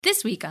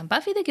This week on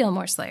Buffy the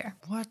Gilmore Slayer.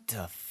 What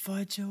the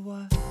fudge or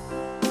what?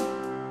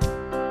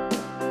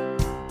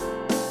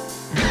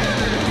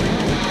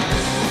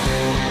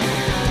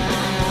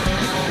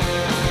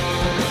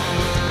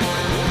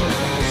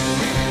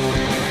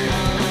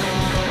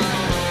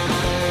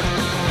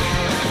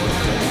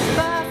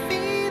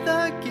 Buffy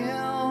the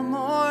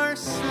Gilmore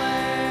Slayer.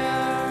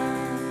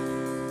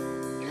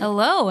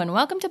 Hello, and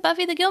welcome to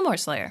Buffy the Gilmore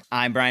Slayer.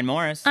 I'm Brian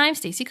Morris. I'm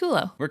Stacey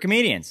Kulo. We're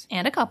comedians.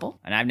 And a couple.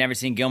 And I've never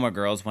seen Gilmore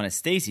Girls, one of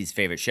Stacey's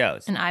favorite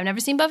shows. And I've never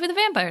seen Buffy the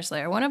Vampire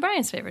Slayer, one of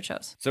Brian's favorite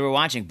shows. So we're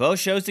watching both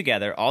shows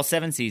together, all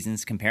 7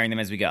 seasons, comparing them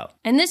as we go.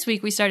 And this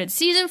week we started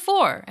Season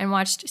 4 and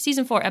watched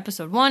Season 4,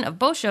 Episode 1 of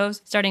both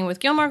shows, starting with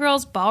Gilmore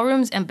Girls,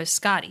 Ballrooms, and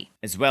Biscotti.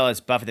 As well as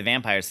Buffy the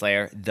Vampire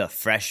Slayer, The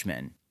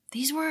Freshman.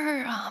 These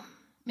were,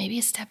 maybe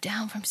a step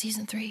down from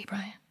Season 3,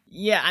 Brian.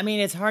 Yeah, I mean,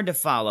 it's hard to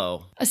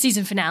follow A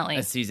season finale.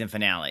 a season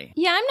finale.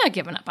 Yeah, I'm not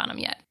giving up on them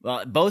yet.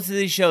 Well, both of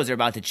these shows are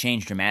about to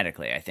change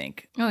dramatically, I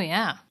think. Oh,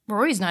 yeah.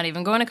 Rory's not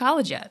even going to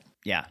college yet.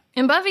 Yeah,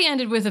 And Buffy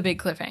ended with a big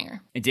cliffhanger.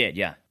 it did,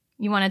 yeah.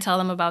 You want to tell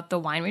them about the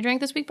wine we drank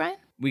this week, Brian?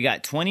 We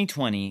got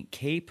 2020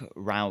 Cape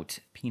Route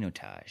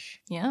Pinotage.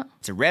 Yeah.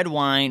 It's a red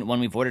wine, one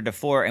we've ordered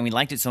before, and we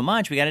liked it so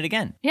much, we got it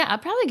again. Yeah, I'll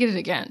probably get it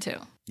again, too.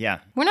 Yeah,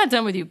 We're not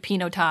done with you,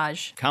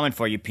 Pinotage. coming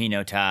for you,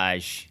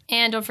 Pinotage.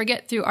 And don't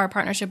forget, through our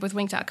partnership with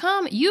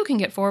Wink.com, you can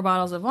get 4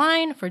 bottles of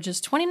wine for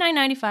just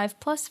 $29.95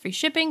 plus free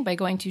shipping by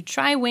going to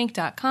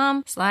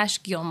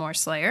trywink.com/Gilmore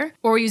Slayer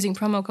or using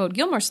promo code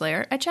Gilmore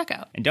Slayer at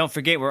checkout. And don't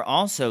forget, we're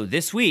also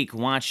this week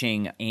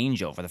watching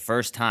Angel for the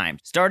first time,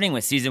 starting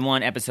with Season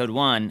 1, Episode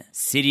 1,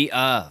 City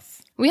of.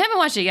 We haven't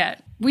watched it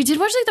yet. We did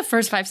watch like the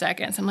first 5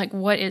 seconds. I'm like,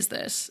 what is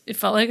this? It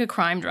felt like a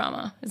crime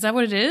drama. Is that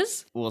what it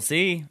is? We'll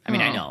see. I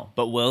mean, I know,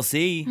 but we'll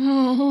see.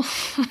 I'm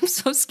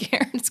so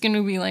scared. It's going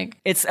to be like,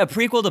 It's a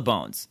prequel to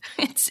Bones.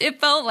 it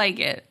felt like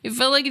it. It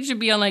felt like it should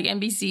be on like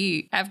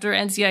NBC after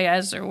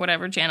NCIS or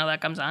whatever channel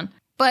that comes on.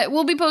 But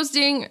we'll be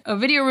posting a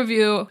video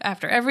review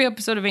after every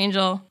episode of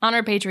Angel on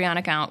our Patreon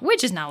account,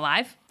 which is now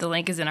live. The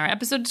link is in our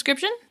episode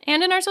description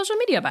and in our social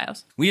media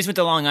bios. We just went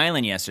to Long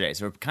Island yesterday,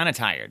 so we're kind of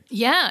tired.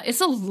 Yeah, it's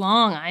a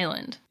long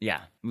island.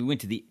 Yeah, we went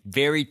to the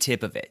very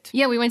tip of it.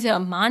 Yeah, we went to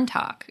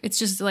Montauk. It's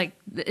just like,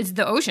 it's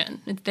the ocean.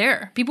 It's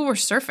there. People were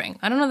surfing.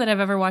 I don't know that I've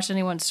ever watched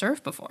anyone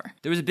surf before.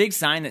 There was a big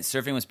sign that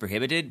surfing was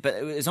prohibited, but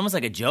it was almost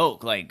like a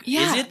joke. Like,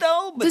 Yeah. is it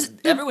though? But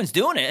everyone's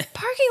doing it.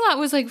 Parking lot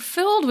was like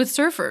filled with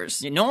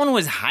surfers. Yeah, no one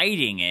was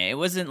hiding it. It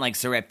wasn't like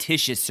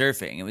surreptitious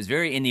surfing. It was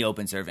very in the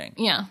open surfing.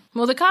 Yeah.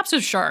 Well, the cops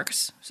are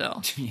sharks,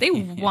 so they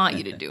want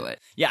you to do it.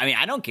 Yeah, I mean,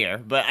 I don't care,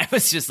 but I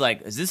was just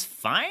like, is this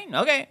fine?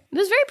 Okay. It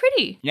was very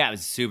pretty. Yeah, it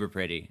was super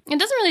pretty. It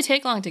doesn't really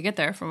take long to get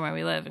there from where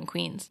we live in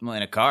Queens. Well,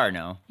 in a car,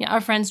 no. Yeah,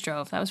 our friends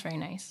drove. That was very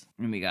nice.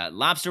 And we got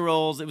lobster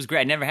rolls. It was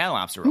great. I never had a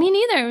lobster roll. Me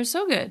neither. It was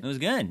so good. It was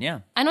good, yeah.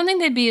 I don't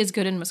think they'd be as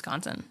good in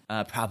Wisconsin.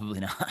 Probably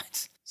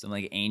not. Some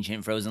like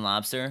ancient frozen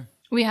lobster.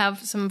 We have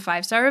some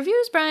 5-star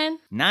reviews, Brian.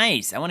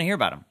 Nice. I want to hear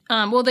about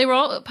them. Well, they were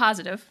all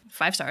positive,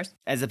 5 stars.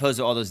 As opposed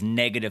to all those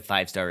negative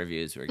 5-star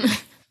reviews we're getting.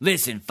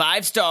 Listen,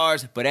 5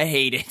 stars, but I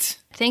hate it.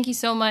 Thank you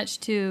so much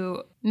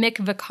to Mick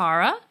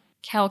Vicara,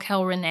 Kel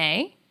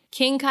Renee,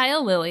 King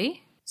Kyle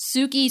Lily,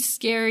 Suki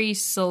Scary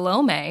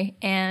Salome,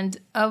 and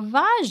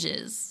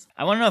Avages.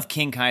 I want to know if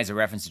King Kai is a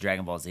reference to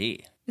Dragon Ball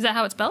Z. Is that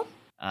how it's spelled?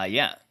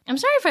 Yeah. I'm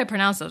sorry if I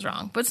pronounced those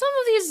wrong, but some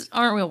of these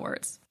aren't real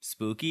words.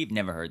 Spooky?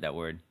 Never heard that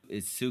word.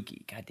 It's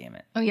Suki. God damn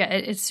it. Oh, yeah,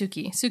 it's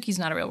Suki. Suki's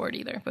not a real word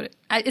either, but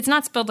it's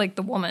not spelled like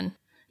the woman.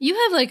 You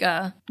have like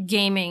a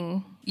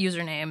gaming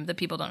username that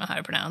people don't know how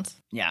to pronounce,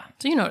 Yeah,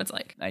 so you know what it's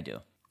like. I do.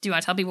 Do you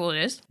want to tell people what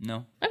it is?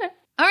 No. Okay.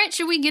 All right,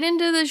 should we get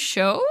into the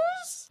shows?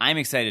 I'm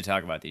excited to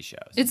talk about these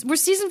shows. We're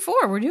season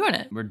 4. We're doing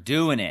it. We're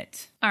doing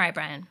it. All right,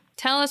 Brian.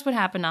 Tell us what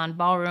happened on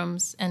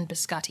Ballrooms and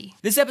Biscotti.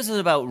 This episode is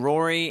about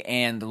Rory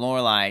and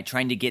Lorelai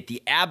trying to get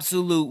the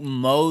absolute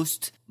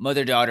most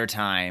mother-daughter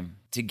time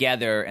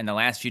together in the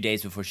last few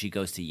days before she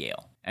goes to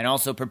Yale, and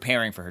also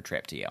preparing for her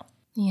trip to Yale.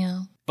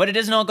 Yeah. But it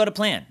doesn't all go to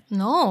plan.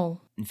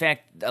 No. In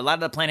fact, a lot of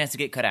the plan has to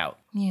get cut out.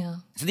 Yeah.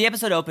 So the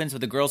episode opens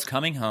with the girls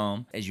coming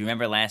home. As you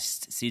remember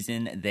last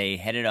season, they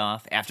headed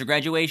off after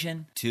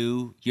graduation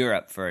to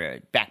Europe for a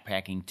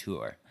backpacking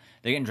tour.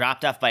 They're getting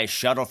dropped off by a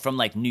shuttle from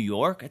like New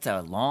York. It's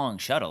a long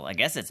shuttle. I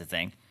guess it's a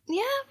thing.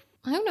 Yeah.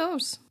 Who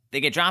knows? They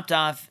get dropped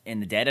off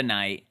in the dead of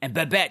night, and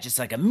Babette just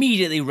like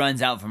immediately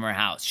runs out from her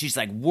house. She's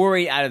like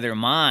worried out of their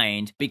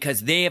mind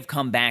because they have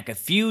come back a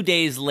few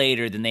days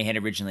later than they had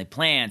originally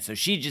planned, so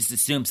she just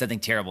assumed something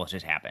terrible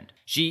had happened.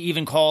 She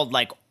even called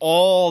like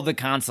all the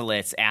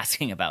consulates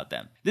asking about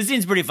them. This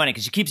scene's pretty funny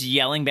because she keeps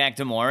yelling back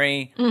to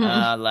Maury,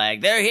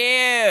 like, they're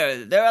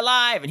here, they're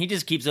alive, and he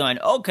just keeps going,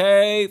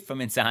 okay, from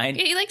inside.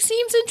 He like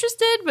seems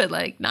interested, but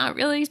like not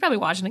really. He's probably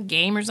watching a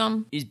game or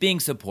something. He's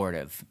being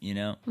supportive, you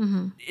know?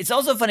 Mm-hmm. It's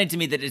also funny to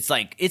me that it's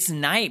like, it's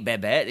night,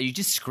 Babette. Are you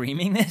just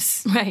screaming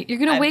this? Right. You're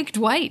going to wake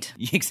Dwight.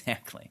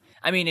 Exactly.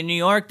 I mean, in New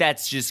York,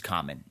 that's just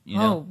common, you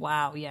know? Oh,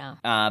 wow, yeah.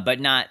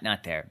 But not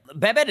there.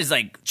 Babette is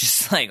like,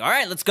 just like, all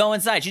right, let's go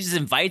inside. She just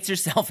invites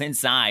herself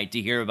inside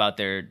to hear about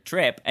their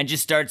trip and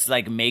just starts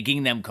like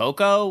making them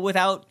cocoa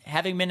without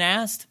having been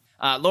asked.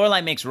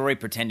 Lorelai makes Rory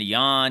pretend to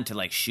yawn to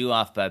like shoo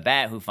off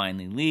Babette, who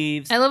finally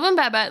leaves. I love when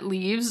Babette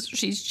leaves,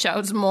 she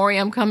shouts, Maury,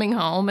 I'm coming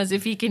home, as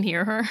if he can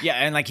hear her. Yeah,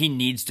 and like he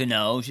needs to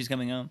know she's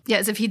coming home. Yeah,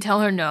 as if he'd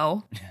tell her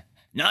no.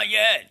 Not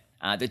yet.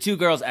 The two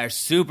girls are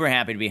super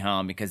happy to be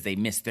home because they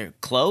missed their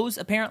clothes,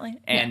 apparently,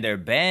 and their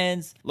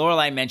beds.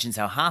 Lorelai mentions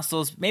how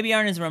hostels maybe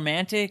aren't as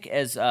romantic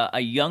as a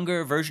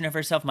younger version of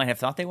herself might have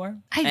thought they were.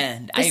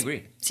 I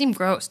agree. Seemed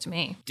gross to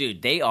me.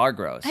 Dude, they are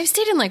gross. I've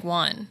stayed in like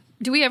one.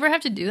 Do we ever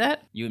have to do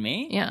that? You and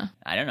me? Yeah.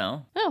 I don't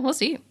know. Oh, we'll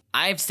see.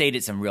 I've stayed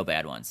at some real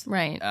bad ones.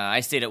 Right. I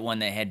stayed at one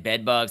that had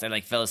bed bugs. I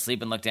like fell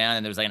asleep and looked down,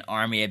 and there was like an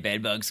army of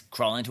bed bugs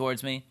crawling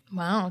towards me.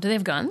 Wow. Do they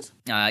have guns?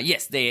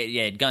 Yes, they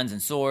had guns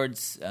and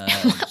swords.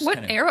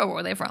 What era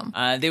were they from?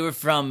 They were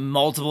from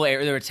multiple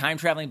eras. They were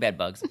time-traveling bed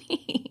bugs.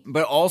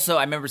 But also,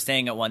 I remember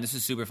staying at one. This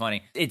was super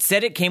funny. It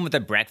said it came with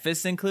a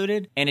breakfast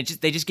included, and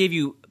they just gave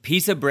you a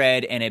piece of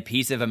bread and a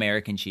piece of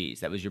American cheese.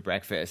 That was your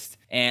breakfast.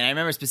 And I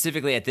remember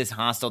specifically at this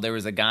hostel, there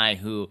was a guy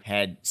who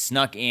had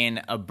snuck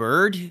in a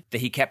bird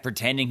that he kept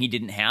pretending he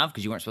didn't have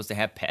because you weren't supposed to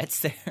have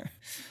pets there.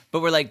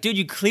 But we're like, dude,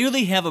 you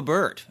clearly have a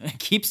bird. It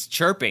keeps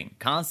chirping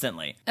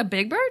constantly. A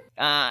big bird?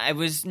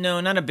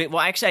 Not a big, well,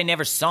 actually, I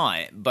never saw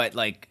it, but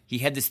like, he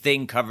had this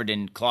thing covered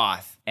in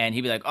cloth, and he'd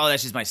be like, oh,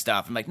 that's just my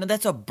stuff. I'm like, no,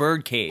 that's a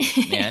bird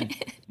cage, man.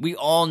 We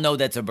all know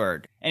that's a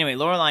bird. Anyway,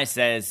 Lorelai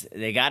says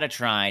they gotta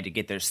try to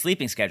get their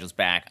sleeping schedules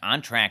back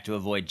on track to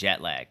avoid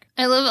jet lag.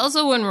 I love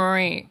also when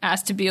Rory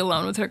asked to be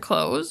alone with her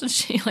clothes, and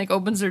she like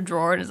opens her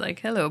drawer and is like,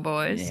 hello,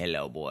 boys.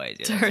 Hello, boys.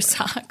 Yeah, to her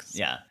socks.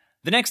 Yeah.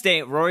 The next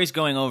day, Rory's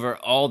going over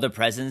all the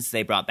presents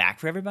they brought back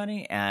for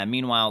everybody.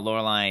 Meanwhile,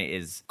 Lorelai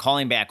is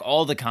calling back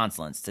all the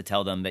consulants to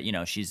tell them that, you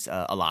know, she's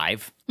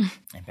alive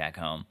and back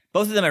home.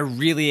 Both of them are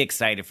really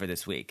excited for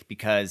this week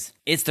because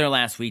it's their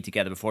last week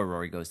together before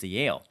Rory goes to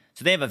Yale.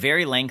 So they have a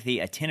very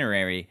lengthy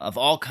itinerary of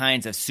all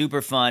kinds of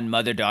super fun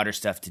mother-daughter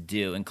stuff to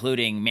do,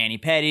 including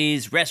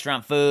mani-pedis,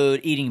 restaurant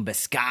food, eating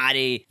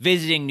biscotti,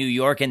 visiting New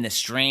York and the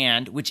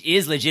Strand, which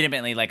is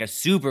legitimately like a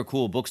super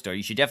cool bookstore.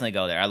 You should definitely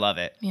go there. I love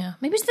it. Yeah.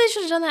 Maybe they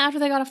should have done that after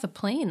they got off the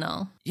plane,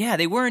 though. Yeah,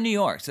 they were in New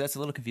York, so that's a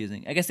little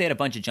confusing. I guess they had a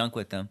bunch of junk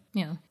with them.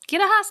 Yeah. Get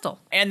a hostel.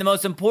 And the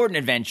most important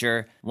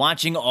adventure,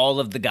 watching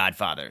all of The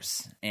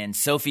Godfathers and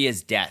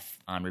Sophia's death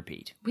on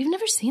repeat. We've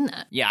never seen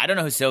that. Yeah, I don't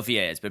know who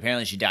Sophia is, but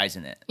apparently she dies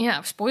in it.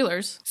 Yeah,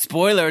 spoilers.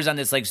 Spoilers on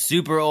this like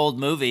super old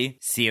movie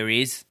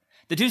series.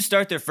 The two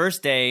start their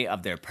first day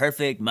of their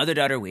perfect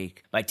mother-daughter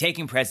week by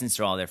taking presents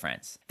to all their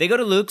friends. They go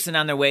to Luke's, and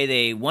on their way,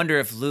 they wonder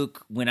if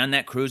Luke went on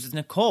that cruise with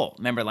Nicole.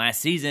 Remember last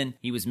season,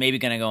 he was maybe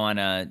going to go on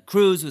a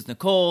cruise with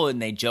Nicole,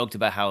 and they joked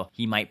about how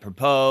he might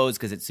propose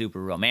because it's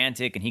super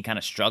romantic, and he kind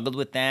of struggled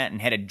with that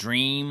and had a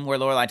dream where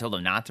Lorelai told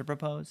him not to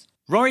propose.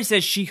 Rory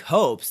says she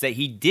hopes that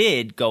he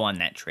did go on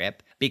that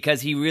trip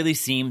because he really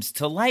seems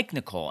to like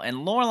Nicole.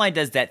 And Lorelai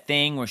does that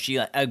thing where she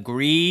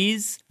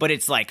agrees, but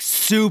it's like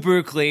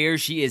super clear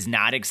she is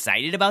not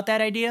excited about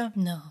that idea.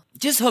 No.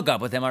 Just hook up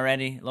with him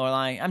already,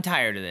 Lorelai. I'm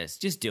tired of this.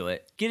 Just do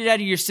it. Get it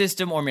out of your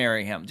system or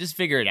marry him. Just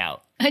figure it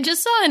out. I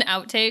just saw an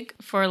outtake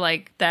for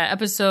like that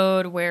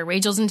episode where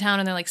Rachel's in town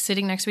and they're like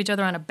sitting next to each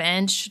other on a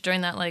bench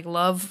during that like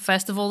love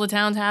festival the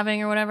town's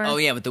having or whatever. Oh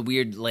yeah, with the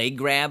weird leg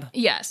grab?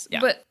 Yes,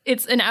 yeah. But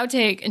it's an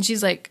outtake and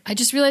she's like, I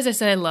just realized I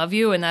said I love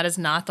you and that is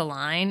not the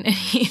line. And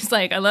he's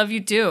like, I love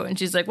you too. And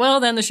she's like, well,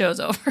 then the show's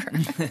over.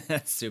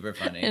 That's super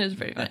funny. It is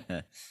pretty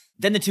funny.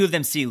 Then the two of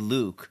them see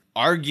Luke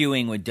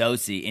arguing with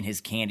Dosey in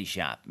his candy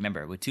shop.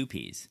 Remember, with two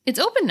P's. It's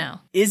open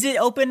now. Is it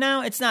open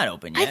now? It's not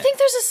open yet. I think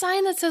there's a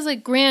sign that says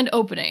like grand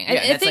opening. Yeah,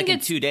 I that's think like in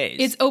 2 days.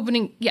 It's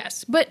opening,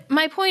 yes. But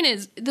my point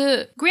is,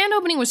 the grand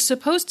opening was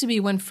supposed to be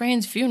when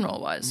Fran's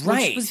funeral was.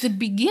 Right. Which was the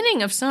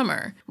beginning of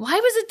summer. Why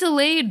was it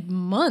delayed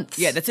months?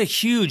 Yeah, that's a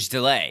huge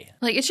delay.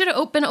 Like, it should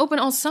have been open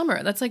all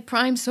summer. That's like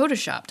prime soda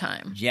shop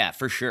time. Yeah,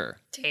 for sure.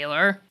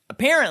 Taylor.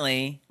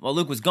 Apparently, while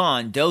Luke was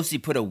gone,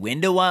 Dosey put a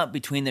window up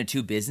between their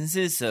two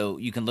businesses so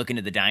you can look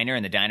into the diner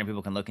and the diner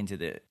people can look into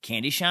the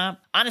candy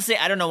shop. Honestly,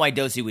 I don't know why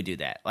Dosey would do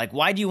that. Like,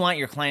 why do you want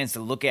your clients to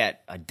look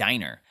at a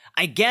diner?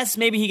 I guess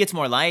maybe he gets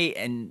more light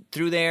and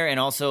through there, and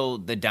also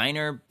the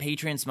diner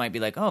patrons might be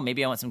like, oh,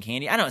 maybe I want some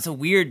candy. I don't know. It's a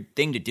weird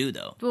thing to do,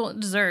 though. Well,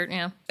 dessert,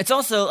 yeah. It's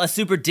also a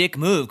super dick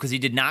move because he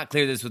did not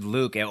clear this with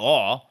Luke at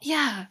all.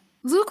 Yeah.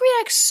 Luke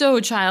reacts so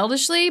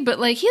childishly, but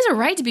like he has a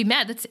right to be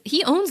mad.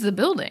 He owns the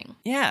building.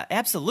 Yeah,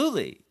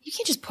 absolutely. You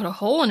can't just put a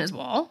hole in his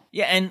wall.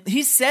 Yeah, and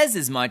he says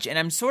as much, and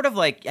I'm sort of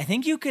like, I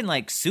think you can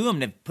like sue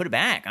him to put it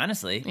back,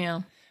 honestly.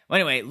 Yeah. Well,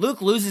 anyway,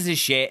 Luke loses his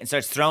shit and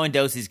starts throwing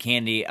Dosey's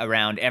candy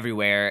around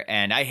everywhere,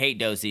 and I hate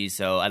Dosey,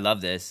 so I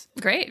love this.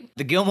 Great.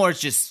 The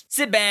Gilmores just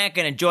sit back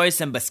and enjoy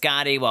some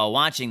biscotti while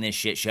watching this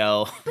shit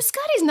show.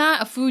 Biscotti's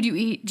not a food you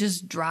eat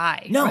just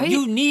dry, No, right?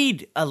 you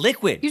need a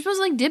liquid. You're supposed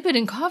to like dip it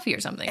in coffee or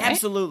something, right?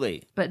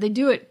 Absolutely. But they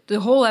do it the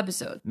whole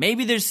episode.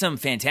 Maybe there's some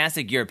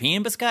fantastic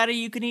European biscotti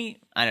you can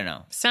eat. I don't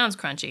know. Sounds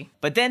crunchy.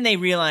 But then they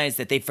realize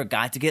that they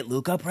forgot to get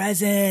Luke a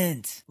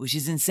present, which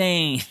is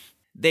insane.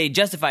 They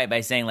justify it by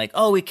saying like,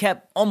 oh, we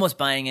kept almost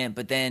buying it,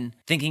 but then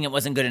thinking it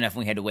wasn't good enough and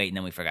we had to wait and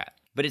then we forgot.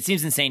 But it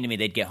seems insane to me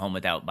they'd get home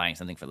without buying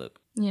something for Luke.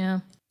 Yeah.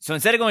 So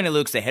instead of going to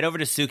Luke's, they head over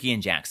to Suki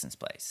and Jackson's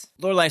place.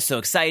 Lorelai's so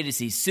excited to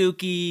see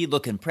Suki,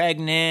 looking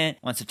pregnant,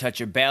 wants to touch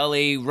her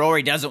belly.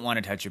 Rory doesn't want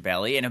to touch her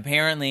belly, and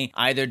apparently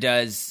either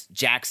does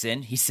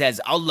Jackson. He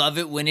says, "I'll love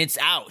it when it's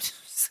out."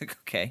 It's like,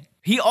 okay.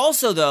 He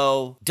also,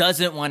 though,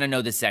 doesn't want to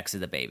know the sex of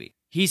the baby.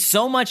 He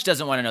so much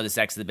doesn't want to know the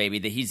sex of the baby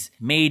that he's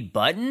made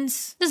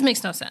buttons. This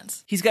makes no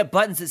sense. He's got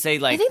buttons that say,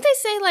 like... I think they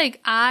say,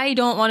 like, I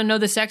don't want to know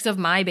the sex of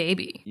my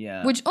baby.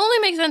 Yeah. Which only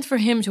makes sense for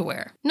him to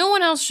wear. No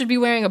one else should be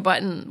wearing a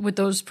button with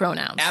those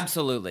pronouns.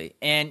 Absolutely.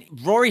 And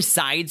Rory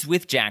sides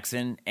with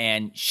Jackson,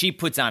 and she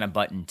puts on a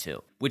button,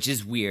 too. Which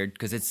is weird,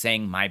 because it's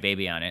saying my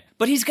baby on it.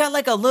 But he's got,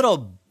 like, a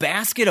little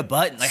basket of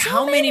buttons. Like,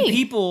 how many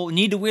people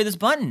need to wear this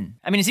button?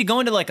 I mean, is he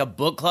going to, like, a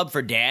book club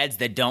for dads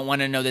that don't want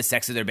to know the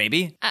sex of their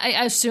baby?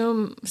 I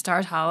assume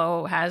Stars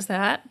Hollow has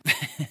that.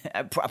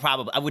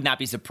 Probably. I would not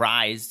be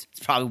surprised.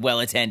 It's probably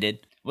well attended.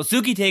 Well,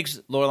 Suki takes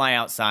Lorelai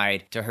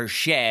outside to her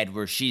shed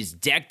where she's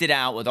decked it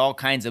out with all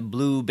kinds of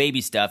blue baby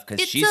stuff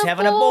because she's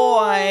having a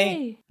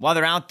boy. While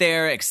they're out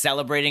there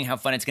celebrating how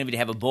fun it's going to be to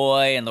have a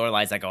boy, and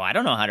Lorelai's like, "Oh, I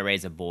don't know how to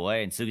raise a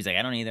boy," and Suki's like,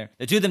 "I don't either."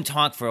 The two of them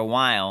talk for a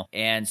while,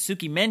 and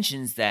Suki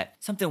mentions that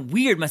something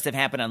weird must have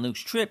happened on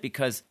Luke's trip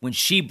because when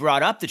she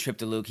brought up the trip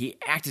to Luke, he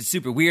acted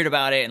super weird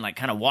about it and like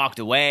kind of walked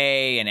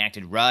away and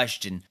acted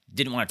rushed and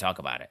didn't want to talk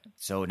about it.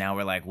 So now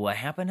we're like, what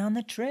happened on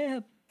the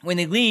trip? When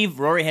they leave,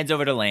 Rory heads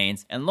over to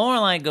Lane's, and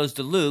Lorelai goes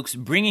to Luke's,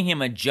 bringing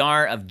him a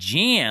jar of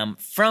jam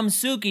from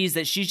Suki's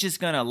that she's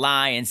just gonna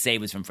lie and say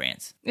was from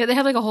France. Yeah, they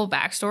have like a whole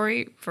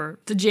backstory for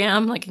the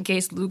jam, like in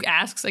case Luke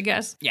asks, I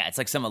guess. Yeah, it's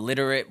like some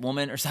illiterate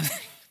woman or something.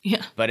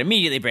 Yeah. But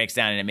immediately breaks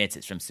down and admits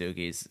it's from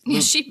Suki's. Yeah,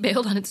 she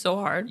bailed on it so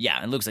hard. Yeah,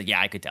 and Luke's like,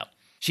 yeah, I could tell.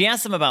 She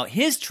asks him about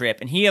his trip,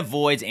 and he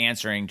avoids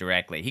answering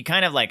directly. He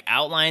kind of like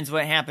outlines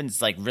what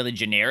happens like really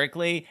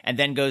generically, and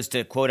then goes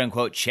to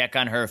quote-unquote check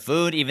on her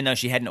food, even though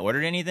she hadn't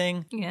ordered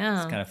anything.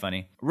 Yeah. It's kind of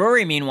funny.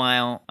 Rory,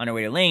 meanwhile, on her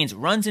way to Lane's,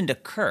 runs into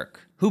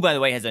Kirk, who, by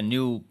the way, has a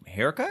new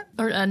haircut.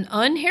 Or an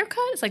unhaircut?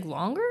 It's like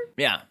longer?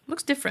 Yeah.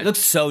 Looks different. It looks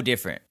so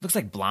different. Looks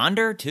like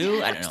blonder,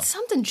 too? I don't know.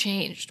 Something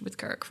changed with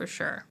Kirk, for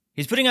sure.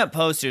 He's putting up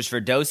posters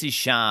for Dosey's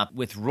shop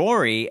with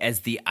Rory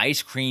as the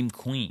ice cream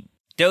queen.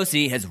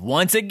 Dosey has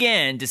once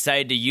again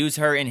decided to use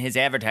her in his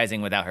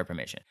advertising without her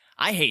permission.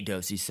 I hate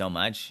Dosey so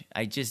much.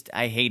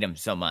 I hate him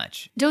so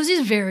much.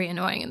 Dosey's very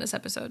annoying in this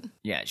episode.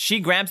 Yeah, she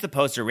grabs the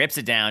poster, rips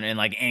it down, and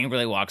like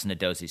angrily walks into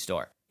Dosey's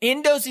store.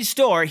 In Dosey's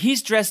store,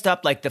 he's dressed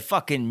up like the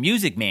fucking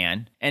Music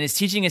Man and is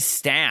teaching his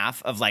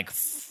staff of like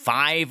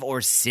 5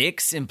 or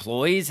 6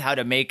 employees how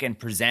to make and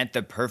present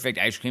the perfect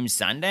ice cream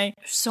sundae.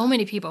 There's so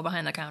many people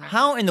behind the counter.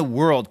 How in the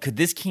world could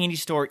this candy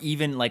store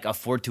even like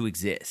afford to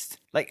exist?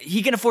 Like,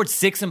 he can afford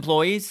 6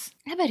 employees?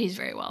 I bet he's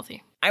very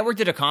wealthy. I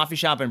worked at a coffee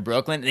shop in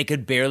Brooklyn. They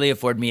could barely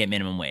afford me at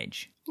minimum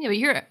wage. Yeah, but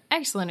you're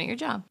excellent at your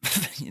job.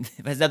 It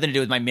has nothing to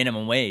do with my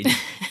minimum wage.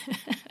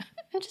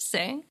 I'm just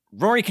saying.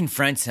 Rory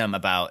confronts him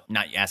about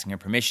not asking her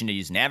permission to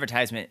use an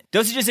advertisement.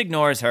 Dosey just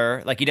ignores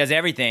her, like he does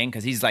everything,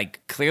 because he's like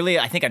clearly,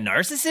 I think, a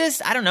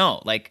narcissist? I don't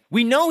know. Like,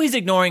 we know he's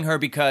ignoring her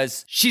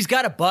because she's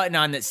got a button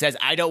on that says,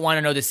 "I don't want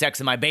to know the sex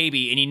of my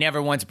baby," and he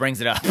never once brings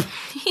it up.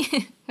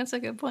 That's a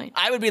good point.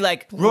 I would be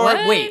like, Rory,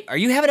 What? wait, are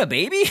you having a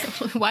baby?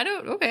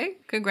 Okay,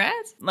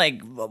 congrats.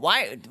 Like,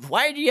 why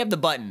do you have the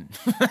button?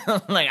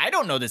 Like, I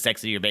don't know the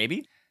sex of your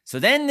baby. So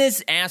then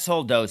this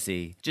asshole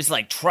Dosey just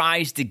like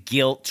tries to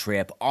guilt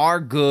trip our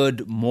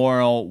good,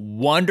 moral,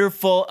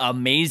 wonderful,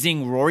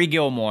 amazing Rory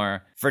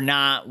Gilmore for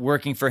not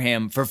working for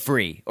him for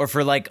free or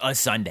for like a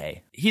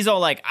Sunday. He's all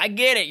like, "I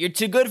get it. You're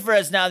too good for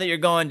us now that you're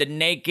going to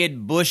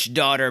naked bush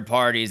daughter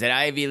parties at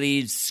Ivy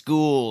League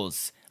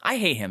schools." I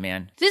hate him,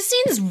 man. This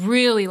scene is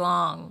really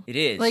long. It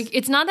is. Like,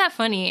 it's not that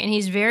funny, and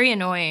he's very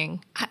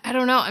annoying. I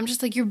don't know. I'm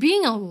just like, you're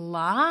being a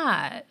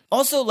lot.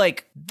 Also,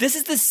 like, this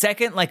is the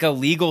second, like,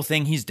 illegal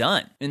thing he's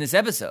done in this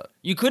episode.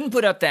 You couldn't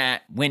put up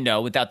that window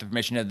without the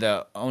permission of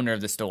the owner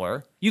of the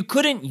store. You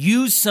couldn't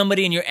use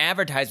somebody in your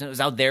advertisement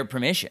without their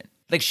permission.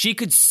 Like, she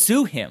could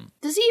sue him.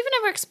 Does he even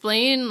ever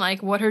explain,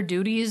 like, what her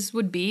duties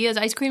would be as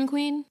ice cream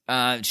queen?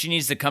 She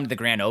needs to come to the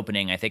grand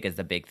opening, I think, is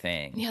the big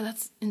thing. Yeah,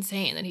 that's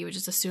insane that he would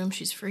just assume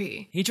she's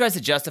free. He tries to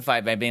justify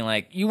it by being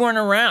like, "You weren't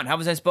around. How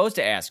was I supposed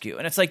to ask you?"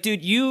 And it's like,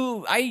 dude,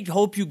 I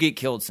hope you get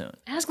killed soon.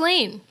 Ask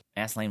Lane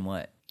Ask Lane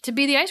what? to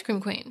be the ice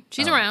cream queen.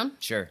 She's around.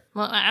 Sure.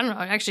 Well, I don't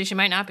know. Actually, she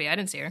might not be. I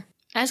didn't see her.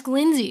 Ask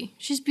Lindsay.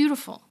 She's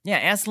beautiful. Yeah,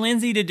 ask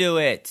Lindsay to do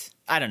it.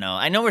 I don't know.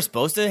 I know we're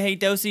supposed to hate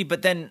Dosey,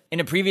 but then in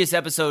a previous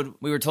episode,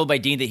 we were told by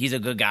Dean that he's a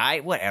good guy.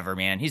 Whatever,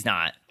 man. He's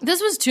not.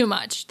 This was too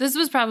much. This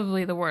was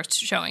probably the worst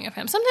showing of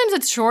him. Sometimes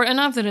it's short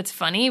enough that it's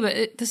funny,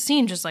 but the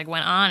scene just like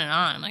went on and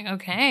on. I'm like,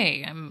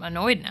 okay, I'm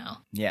annoyed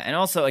now. Yeah, and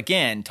also,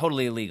 again,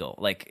 totally illegal.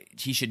 Like,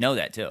 he should know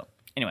that, too.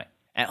 Anyway.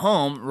 At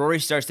home, Rory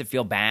starts to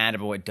feel bad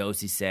about what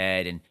Dosey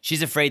said, and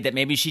she's afraid that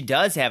maybe she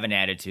does have an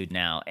attitude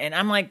now. And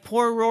I'm like,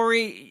 poor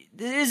Rory,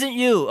 it isn't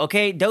you,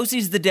 okay?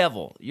 Dosey's the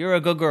devil. You're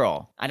a good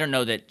girl. I don't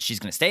know that she's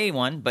going to stay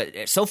one,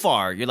 but so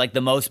far, you're like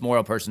the most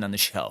moral person on the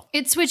show.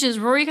 It switches.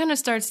 Rory kind of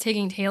starts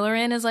taking Taylor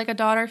in as like a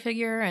daughter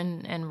figure,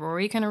 and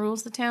Rory kind of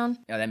rules the town.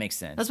 Yeah, that makes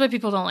sense. That's why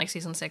people don't like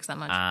season 6 that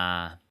much.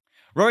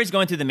 Rory's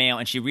going through the mail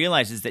and she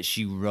realizes that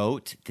she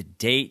wrote the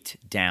date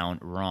down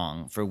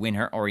wrong for when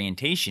her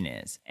orientation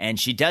is. And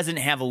she doesn't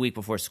have a week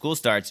before school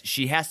starts.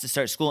 She has to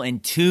start school in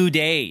 2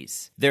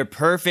 days. Their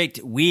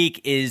perfect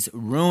week is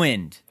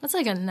ruined. That's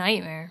like a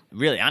nightmare.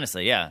 Really,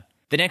 honestly, yeah.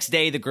 The next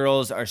day, the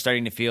girls are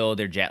starting to feel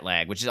their jet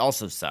lag, which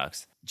also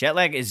sucks. Jet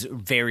lag is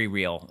very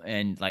real.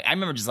 And I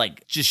remember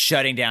just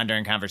shutting down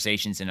during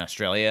conversations in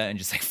Australia and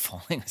just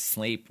falling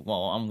asleep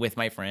while I'm with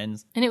my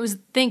friends. And it was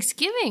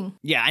Thanksgiving.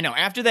 Yeah, I know.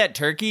 After that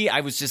turkey,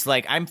 I was just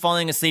I'm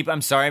falling asleep.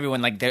 I'm sorry,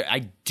 everyone.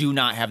 I do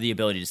not have the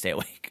ability to stay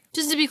awake.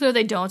 Just to be clear,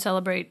 they don't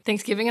celebrate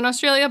Thanksgiving in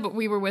Australia, but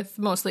we were with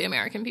mostly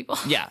American people.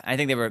 Yeah, I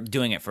think they were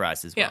doing it for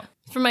us as well.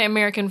 Yeah. For my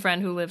American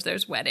friend who lives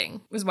there's wedding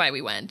was why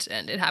we went,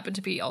 and it happened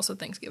to be also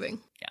Thanksgiving.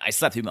 Yeah, I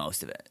slept through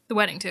most of it. The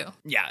wedding, too.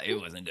 Yeah,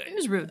 it wasn't good. It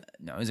was rude.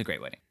 No, it was a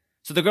great wedding.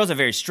 So the girls are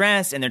very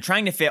stressed, and they're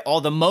trying to fit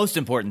all the most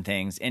important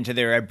things into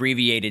their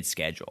abbreviated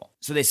schedule.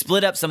 So they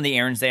split up some of the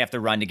errands they have to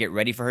run to get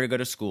ready for her to go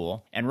to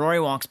school, and Rory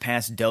walks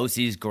past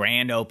Dosey's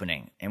grand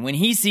opening. And when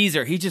he sees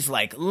her, he just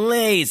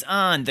lays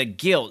on the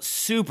guilt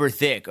super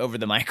thick over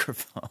the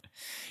microphone.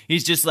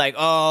 He's just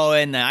oh,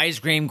 and the ice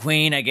cream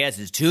queen, I guess,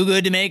 is too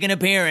good to make an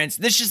appearance.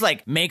 This just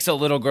makes a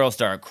little girl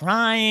start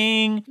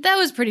crying. That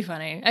was pretty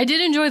funny. I did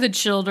enjoy the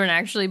children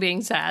actually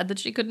being sad that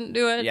she couldn't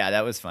do it. Yeah,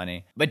 that was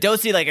funny. But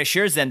Dosey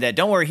assures them that,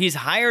 don't worry, he's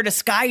hired a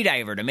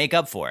skydiver to make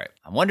up for it.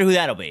 I wonder who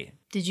that'll be.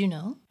 Did you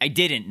know? I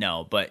didn't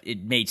know, but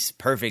it makes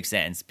perfect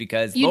sense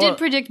because you did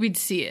predict we'd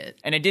see it.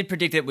 And I did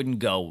predict it wouldn't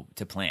go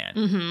to plan.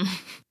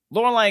 Mm-hmm.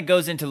 Lorelai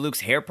goes into Luke's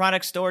hair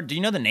product store. Do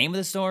you know the name of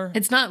the store?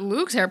 It's not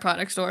Luke's hair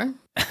product store.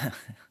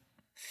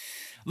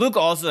 Luke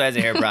also has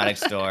a hair product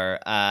store.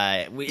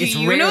 It's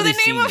you rarely know the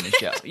seen name in the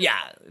show. Yeah,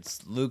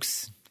 it's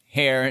Luke's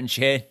hair and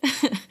shit.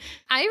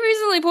 I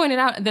recently pointed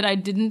out that I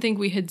didn't think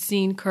we had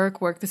seen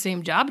Kirk work the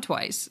same job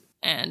twice.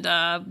 And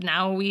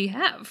now we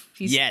have.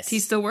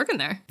 He's still working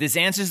there. This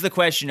answers the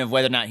question of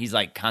whether or not he's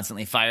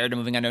constantly fired and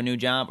moving on to a new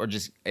job or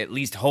just at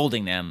least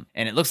holding them.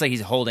 And it looks like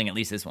he's holding at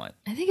least this one.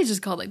 I think it's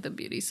just called the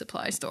beauty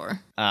supply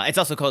store. It's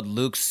also called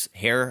Luke's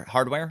Hair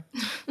Hardware.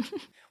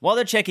 While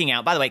they're checking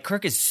out, by the way,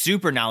 Kirk is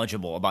super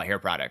knowledgeable about hair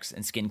products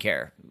and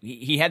skincare.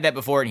 He had that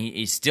before, and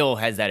he still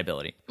has that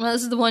ability. Well,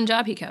 this is the one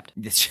job he kept.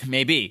 This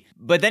may be.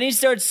 But then he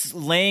starts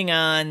laying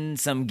on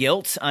some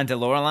guilt onto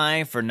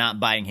Lorelai for not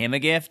buying him a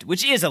gift,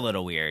 which is a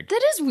little weird.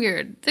 That is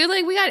weird. They're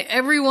we got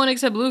everyone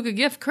except Luke a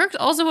gift. Kirk's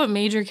also a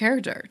major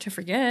character, to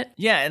forget.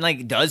 Yeah,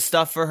 and does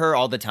stuff for her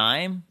all the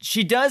time.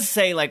 She does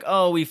say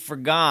oh, we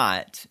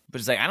forgot. But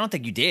it's I don't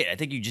think you did. I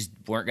think you just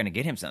weren't going to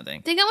get him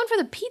something. They got one for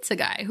the pizza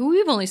guy, who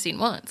we've only seen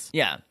once.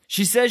 Yeah.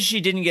 She says she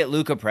didn't get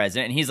Luke a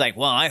present, and he's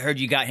well, I heard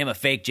you got him a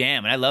fake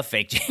jam, and I love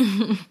fake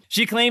jam.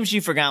 She claims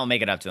she forgot and will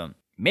make it up to him.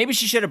 Maybe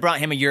she should have brought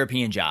him a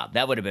European job.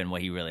 That would have been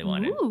what he really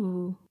wanted.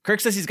 Ooh. Kirk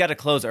says he's got to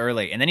close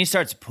early, and then he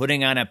starts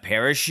putting on a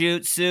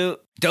parachute suit.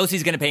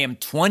 Dosey's going to pay him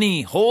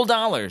 $20 whole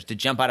to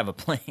jump out of a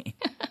plane.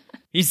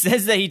 He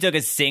says that he took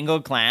a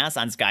single class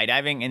on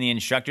skydiving, and the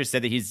instructor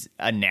said that he's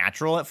a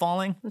natural at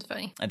falling. That's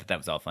funny. I thought that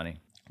was all funny.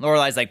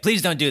 Lorelai's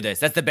please don't do this.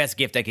 That's the best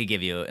gift I could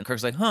give you. And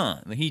Kirk's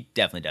huh. Well, he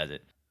definitely does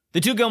it. The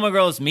two Gilmore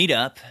Girls meet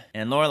up,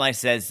 and Lorelai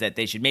says that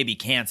they should maybe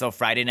cancel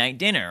Friday night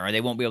dinner, or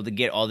they won't be able to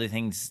get all the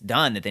things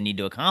done that they need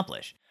to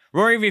accomplish.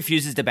 Rory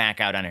refuses to back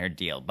out on her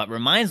deal, but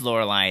reminds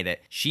Lorelai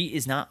that she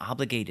is not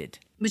obligated.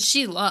 But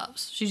she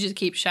loves. She just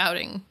keeps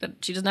shouting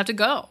that she doesn't have to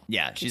go.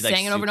 Yeah, she's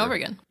saying it over and over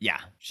again. Yeah,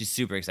 she's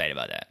super excited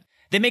about that.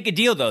 They make a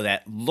deal, though,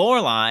 that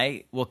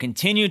Lorelai will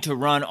continue to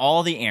run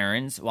all the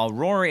errands while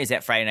Rory is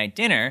at Friday night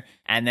dinner,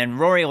 and then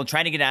Rory will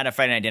try to get out of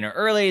Friday night dinner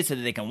early so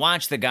that they can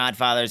watch The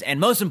Godfathers,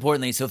 and most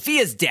importantly,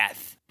 Sophia's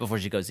death before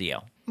she goes to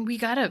Yale. We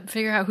gotta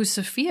figure out who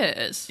Sophia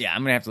is. Yeah,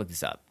 I'm gonna have to look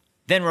this up.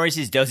 Then Rory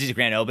sees Dosey's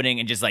grand opening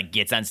and just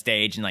gets on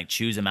stage and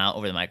chews him out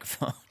over the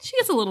microphone. She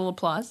gets a little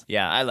applause.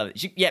 Yeah, I love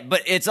it.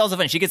 But it's also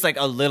funny. She gets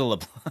a little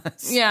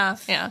applause. Yeah.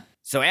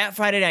 So at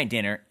Friday night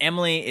dinner,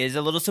 Emily is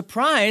a little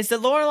surprised that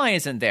Lorelai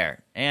isn't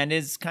there and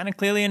is kind of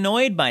clearly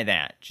annoyed by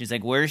that. She's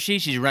where is she?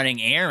 She's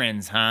running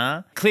errands,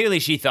 huh? Clearly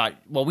she thought,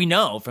 well, we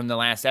know from the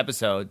last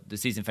episode, the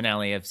season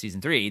finale of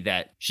season 3,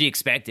 that she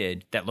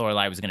expected that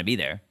Lorelai was going to be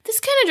there. This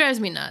kind of drives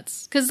me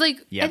nuts because, I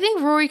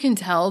think Rory can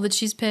tell that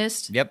she's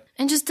pissed. Yep.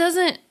 And just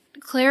doesn't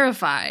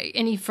clarify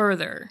any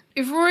further.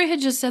 If Rory had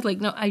just said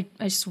no,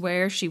 I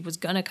swear she was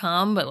gonna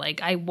come, but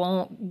I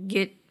won't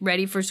get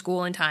ready for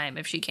school in time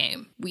if she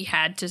came. We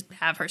had to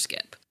have her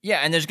skip. Yeah,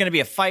 and there's gonna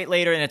be a fight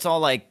later, and it's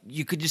all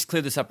you could just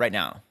clear this up right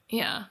now.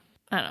 Yeah,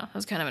 I don't know. That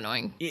was kind of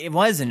annoying. It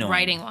was annoying.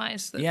 Writing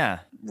wise. Yeah.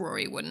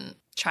 Rory wouldn't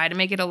try to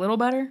make it a little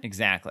better.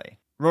 Exactly.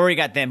 Rory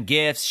got them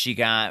gifts. She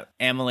got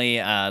Emily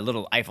a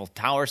little Eiffel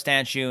Tower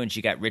statue, and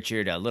she got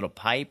Richard a little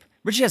pipe.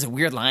 Richard has a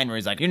weird line where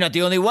he's you're not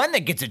the only one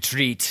that gets a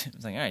treat. I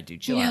was all right,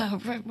 dude, chill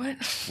out. Yeah, right, what?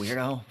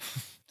 Weirdo.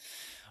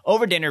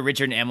 Over dinner,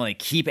 Richard and Emily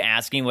keep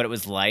asking what it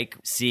was like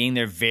seeing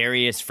their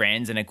various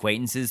friends and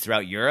acquaintances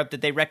throughout Europe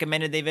that they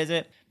recommended they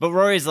visit. But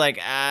Rory's like,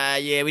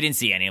 yeah, we didn't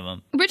see any of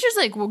them. Richard's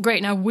like, well,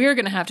 great, now we're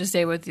going to have to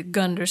stay with the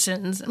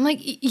Gundersons. I'm like,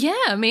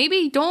 yeah,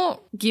 maybe don't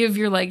give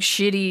your, like,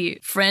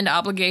 shitty friend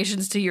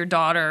obligations to your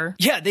daughter.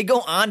 Yeah, they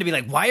go on to be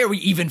like, why are we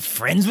even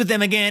friends with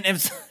them again?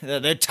 And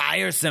they're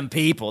tiresome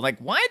people. Like,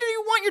 why do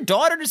you want your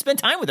daughter to spend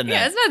time with them then?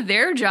 Yeah, it's not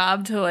their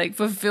job to, like,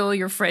 fulfill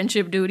your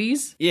friendship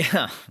duties.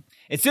 Yeah.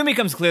 It soon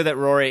becomes clear that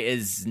Rory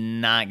is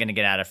not going to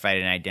get out of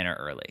Friday night dinner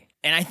early.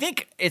 And I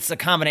think it's a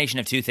combination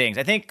of two things.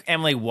 I think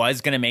Emily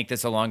was going to make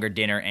this a longer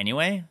dinner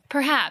anyway.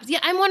 Perhaps. Yeah,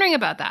 I'm wondering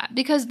about that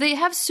because they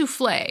have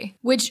souffle,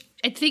 which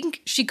I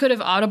think she could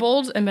have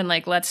audibled and been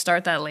like, let's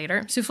start that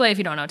later. Souffle, if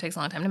you don't know, takes a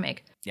long time to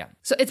make. Yeah.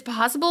 So it's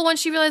possible when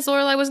she realized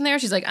Lorelai wasn't there,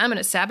 she's like, I'm going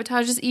to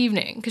sabotage this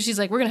evening. Because she's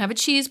like, we're going to have a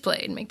cheese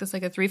plate and make this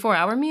like a 3-4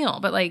 hour meal.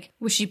 But like,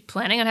 was she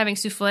planning on having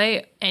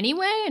souffle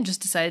anyway and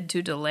just decided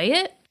to delay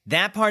it?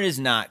 That part is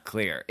not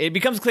clear. It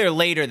becomes clear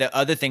later that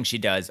other things she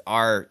does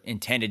are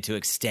intended to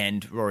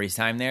extend Rory's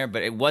time there,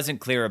 but it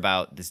wasn't clear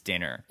about this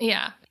dinner.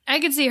 Yeah.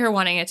 I could see her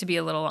wanting it to be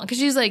a little long. Because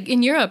she's like,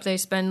 in Europe, they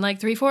spend like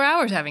 3-4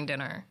 hours having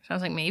dinner. So I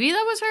was like, maybe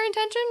that was her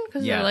intention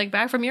because they're like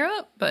back from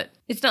Europe. But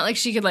it's not like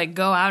she could like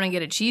go out and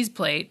get a cheese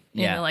plate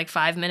in the like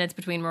 5 minutes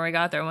between Rory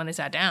got there and when they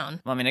sat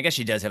down. Well, I mean, I guess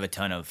she does have a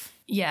ton of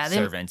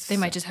servants. They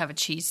might just have a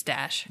cheese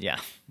stash. Yeah,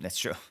 that's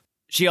true.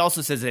 She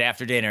also says that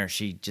after dinner,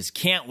 she just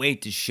can't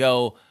wait to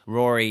show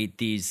Rory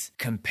these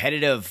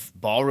competitive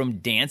ballroom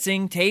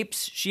dancing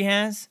tapes she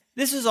has.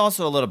 This is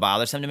also a little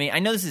bothersome to me. I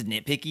know this is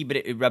nitpicky, but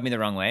it rubbed me the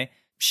wrong way.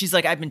 She's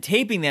like, I've been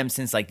taping them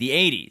since like the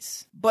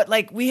 80s. But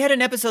like we had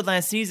an episode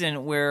last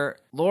season where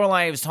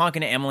Lorelai was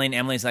talking to Emily and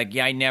Emily's like,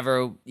 yeah, I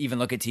never even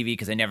look at TV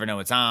because I never know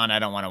what's on. I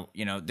don't want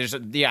to,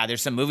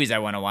 there's some movies I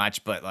want to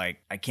watch, but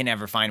like I can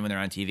never find when they're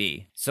on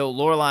TV. So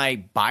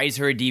Lorelai buys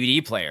her a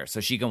DVD player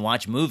so she can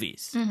watch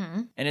movies.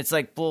 Mm-hmm. And it's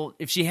like, well,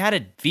 if she had a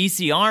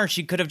VCR,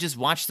 she could have just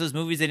watched those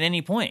movies at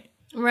any point.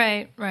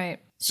 Right.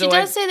 So she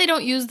does say they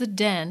don't use the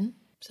den.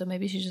 So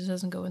maybe she just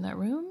doesn't go in that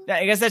room?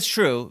 I guess that's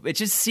true. It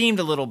just seemed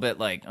a little bit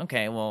like,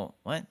 okay, well,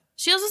 what?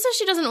 She also says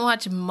she doesn't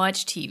watch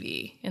much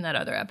TV in that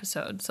other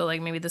episode. So,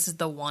 like, maybe this is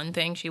the one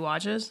thing she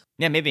watches?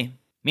 Yeah, maybe.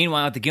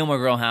 Meanwhile, at the Gilmore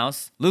Girl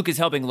house, Luke is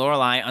helping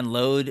Lorelai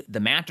unload the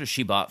mattress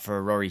she bought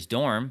for Rory's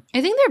dorm.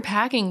 I think they're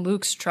packing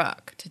Luke's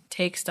truck to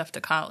take stuff to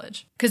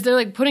college. Because they're,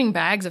 like, putting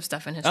bags of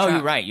stuff in his truck. Oh,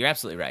 you're right. You're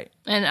absolutely right.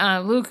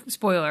 And Luke,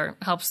 spoiler,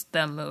 helps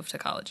them move to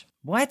college.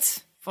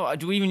 What?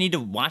 Do we even need to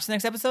watch the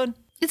next episode?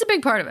 It's a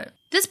big part of it.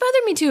 This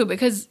bothered me too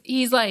because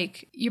he's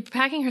like, you're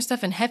packing her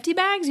stuff in hefty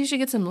bags? You should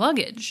get some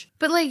luggage.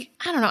 But like,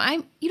 I don't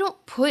know. You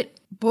don't put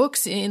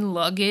books in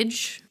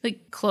luggage.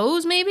 Like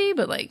clothes maybe,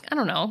 but like, I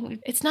don't know.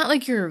 It's not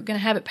like you're going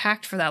to have it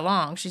packed for that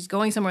long. She's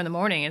going somewhere in the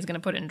morning and is going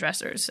to put it in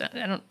dressers.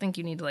 I don't think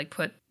you need to like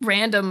put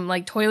random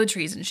like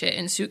toiletries and shit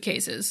in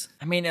suitcases.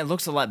 I mean, it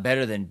looks a lot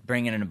better than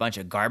bringing in a bunch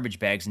of garbage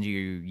bags into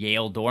your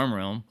Yale dorm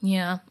room.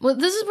 Yeah. Well,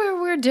 this is where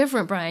we're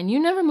different, Brian.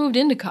 You never moved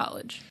into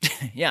college.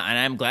 Yeah, and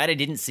I'm glad I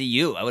didn't see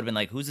you. I would have been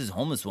like, who's this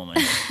homeless woman?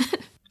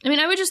 I mean,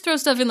 I would just throw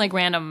stuff in like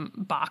random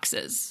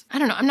boxes. I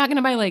don't know. I'm not going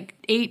to buy like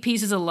 8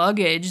 pieces of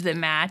luggage that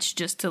match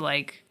just to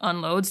like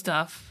unload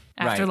stuff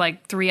after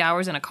like 3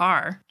 hours in a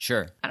car.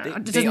 Sure. I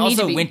don't know. They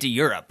also went to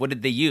Europe. What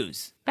did they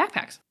use?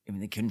 Backpacks. I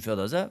mean, they couldn't fill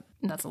those up?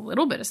 That's a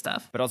little bit of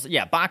stuff. But also,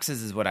 yeah,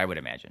 boxes is what I would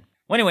imagine.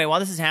 Well, anyway,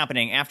 while this is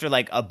happening, after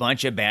like a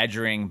bunch of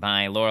badgering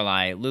by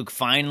Lorelai, Luke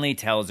finally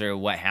tells her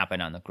what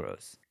happened on the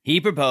cruise.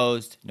 He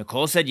proposed,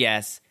 Nicole said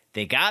yes,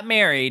 they got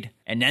married,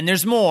 and then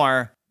there's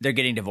more, they're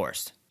getting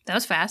divorced. That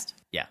was fast.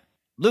 Yeah.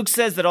 Luke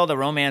says that all the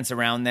romance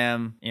around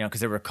them,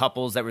 because there were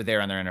couples that were there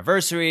on their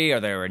anniversary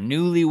or there were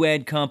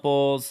newlywed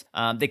couples,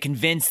 they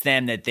convinced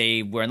them that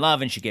they were in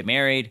love and should get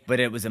married, but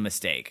it was a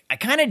mistake. I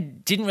kind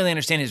of didn't really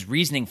understand his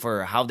reasoning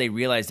for how they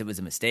realized it was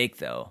a mistake,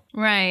 though.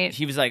 Right.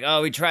 He was like,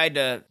 oh, we tried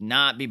to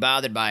not be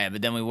bothered by it,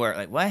 but then we were.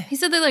 Like, what? He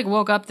said they, like,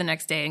 woke up the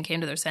next day and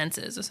came to their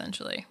senses,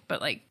 essentially. But,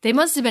 like, they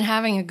must have been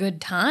having a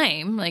good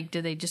time. Like,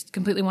 did they just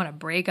completely want to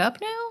break up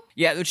now?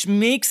 Yeah, which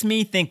makes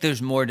me think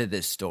there's more to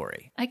this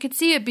story. I could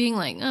see it being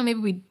like, oh, maybe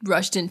we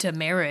rushed into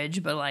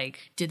marriage, but like,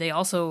 did they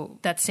also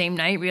that same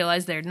night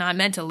realize they're not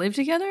meant to live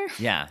together?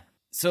 Yeah.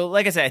 So,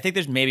 like I said, I think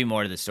there's maybe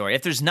more to the story.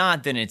 If there's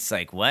not, then it's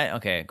like, what?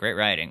 Okay, great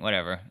writing,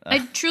 whatever. I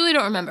truly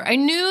don't remember. I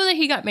knew that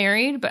he got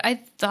married, but I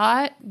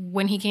thought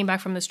when he came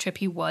back from this trip,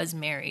 he was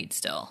married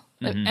still.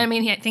 Mm-hmm. I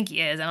mean, I think he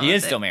is. He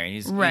is still married.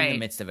 He's in the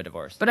midst of a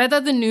divorce. But I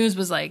thought the news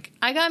was like,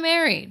 I got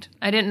married.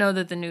 I didn't know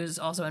that the news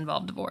also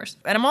involved divorce.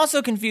 And I'm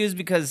also confused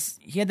because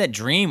he had that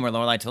dream where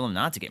Lorelai told him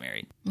not to get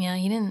married. Yeah,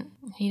 he didn't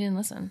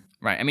listen.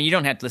 Right. I mean, you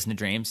don't have to listen to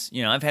dreams.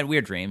 I've had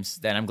weird dreams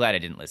that I'm glad I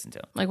didn't listen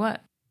to. Like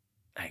what?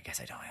 I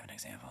guess I don't have an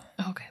example.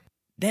 Okay.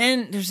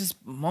 Then there's this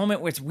moment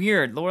where it's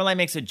weird. Lorelai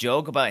makes a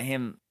joke about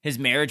his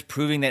marriage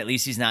proving that at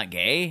least he's not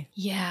gay.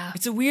 Yeah.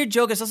 It's a weird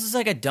joke. It's also just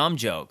like a dumb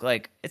joke.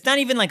 Like, it's not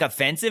even like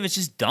offensive. It's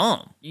just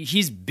dumb.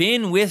 He's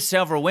been with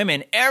several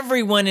women.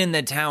 Everyone in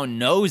the town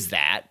knows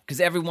that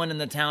because everyone in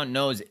the town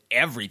knows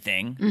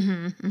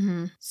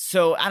everything.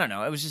 So I don't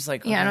know. It was just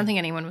like, Yeah, I don't think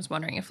anyone was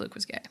wondering if Luke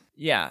was gay.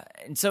 Yeah.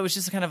 And so it was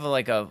just kind of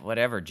like a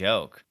whatever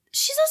joke.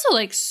 She's also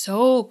like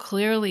so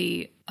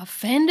clearly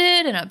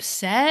offended and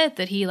upset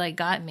that he like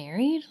got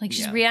married. Like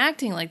she's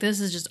reacting like this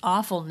is just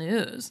awful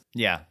news.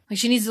 Yeah. Like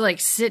she needs to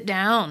like sit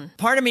down.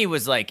 Part of me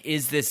was like,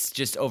 is this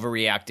just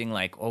overreacting?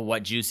 Like, oh,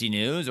 what juicy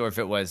news? Or if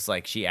it was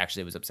like she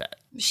actually was upset.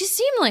 She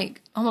seemed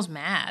like almost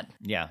mad.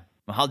 Yeah.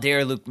 Well, how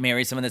dare Luke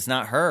marry someone that's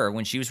not her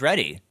when she was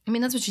ready? I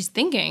mean, that's what she's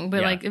thinking,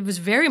 but like it was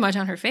very much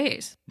on her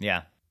face.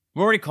 Yeah.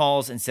 Rory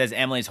calls and says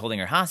Emily's holding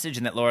her hostage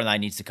and that Lorelai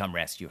needs to come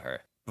rescue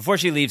her. Before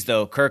she leaves,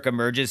 though, Kirk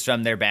emerges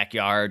from their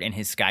backyard in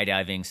his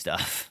skydiving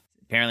stuff.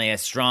 Apparently a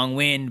strong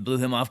wind blew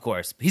him off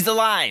course. He's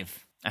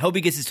alive! I hope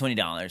he gets his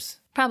 $20.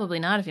 Probably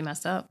not if he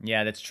messed up.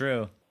 Yeah, that's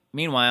true.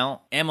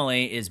 Meanwhile,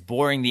 Emily is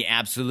boring the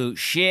absolute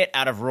shit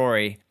out of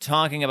Rory,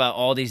 talking about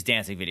all these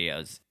dancing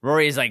videos.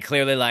 Rory is like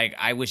clearly like,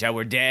 I wish I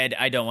were dead.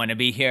 I don't want to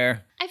be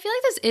here. I feel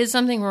like this is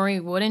something Rory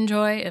would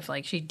enjoy if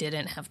like she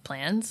didn't have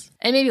plans.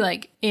 And maybe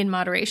like in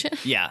moderation.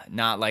 Yeah,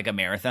 not like a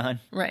marathon.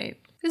 Right.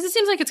 Because it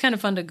seems like it's kind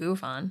of fun to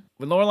goof on.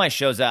 When Lorelai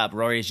shows up,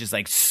 Rory is just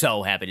like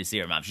so happy to see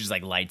her mom. She just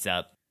like lights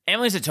up.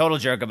 Emily's a total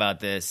jerk about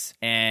this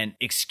and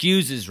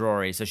excuses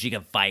Rory so she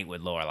can fight with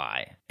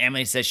Lorelai.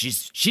 Emily says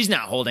she's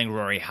not holding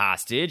Rory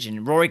hostage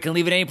and Rory can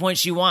leave at any point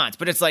she wants.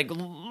 But it's like,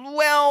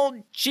 well,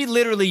 she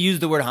literally used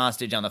the word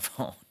hostage on the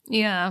phone.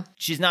 Yeah.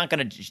 She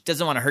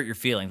doesn't want to hurt your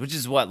feelings, which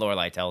is what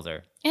Lorelai tells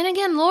her. And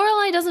again,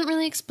 Lorelai doesn't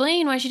really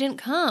explain why she didn't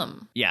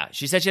come. Yeah,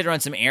 she said she had to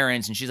run some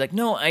errands and she's like,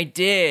 no, I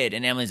did.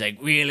 And Emily's like,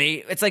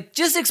 really? It's like,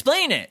 just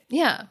explain it.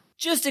 Yeah.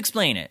 Just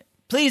explain it.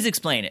 Please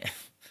explain it.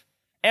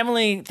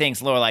 Emily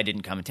thinks Lorelai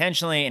didn't come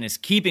intentionally and is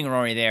keeping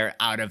Rory there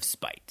out of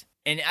spite.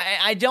 And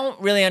I don't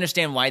really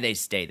understand why they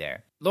stay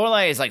there.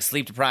 Lorelai is like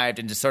sleep deprived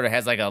and just sort of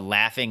has like a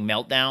laughing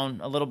meltdown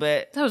a little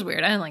bit. That was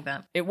weird. I didn't like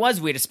that. It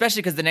was weird,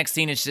 especially because the next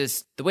scene is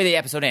just the way the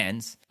episode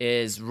ends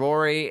is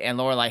Rory and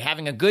Lorelai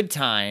having a good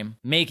time,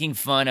 making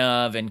fun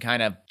of and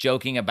kind of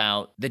joking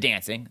about the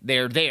dancing.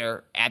 They're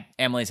there at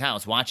Emily's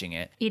house watching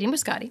it. Eating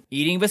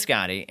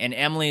biscotti, and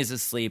Emily is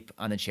asleep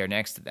on the chair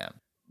next to them.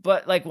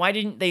 But, like, why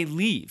didn't they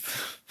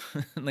leave?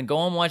 Like, go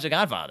home and watch The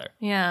Godfather.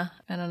 Yeah,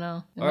 I don't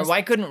know. Or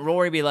why couldn't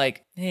Rory be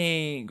like,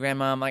 hey,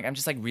 grandma, I'm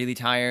just, like, really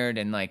tired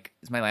and, like,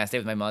 it's my last day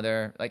with my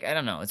mother. Like, I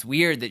don't know. It's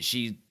weird that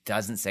she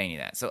doesn't say any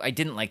of that. So I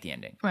didn't like the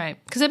ending. Right.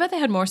 Because I bet they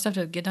had more stuff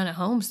to get done at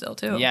home still,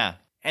 too. Yeah.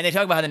 And they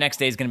talk about how the next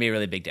day is going to be a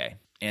really big day.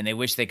 And they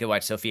wish they could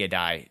watch Sophia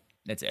die.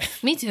 That's it.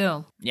 Me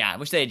too. Yeah, I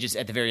wish they had just,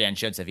 at the very end,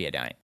 showed Sophia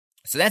dying.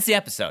 So that's the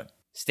episode.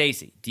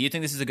 Stacey, do you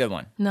think this is a good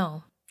one?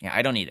 No. Yeah,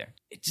 I don't either.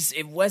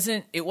 It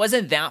wasn't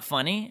that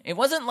funny. It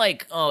wasn't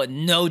like, oh,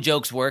 no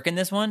jokes work in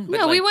this one. But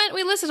no, like,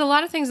 we listed a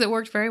lot of things that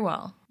worked very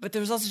well. But there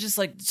was also just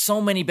like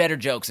so many better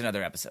jokes in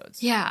other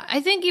episodes. Yeah,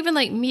 I think even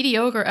like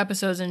mediocre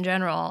episodes in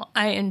general,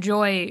 I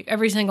enjoy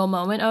every single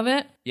moment of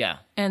it. Yeah.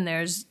 And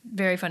there's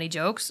very funny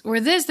jokes. Where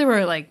there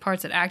were like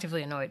parts that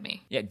actively annoyed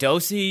me. Yeah,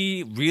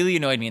 Dosey really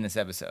annoyed me in this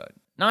episode.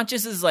 Not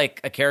just as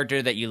like a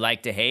character that you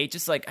like to hate,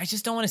 just like I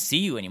just don't want to see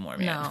you anymore,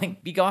 man. No.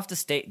 Like, get off the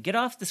screen. Get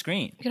off the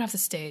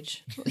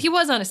stage. He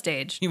was on a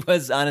stage. He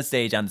was on a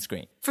stage on the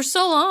screen for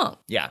so long.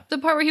 Yeah. The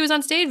part where he was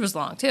on stage was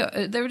long too.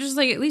 There were just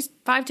like at least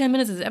 5-10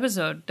 minutes of this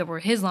episode that were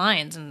his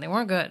lines, and they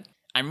weren't good.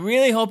 I'm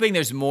really hoping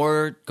there's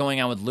more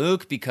going on with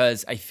Luke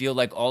because I feel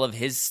like all of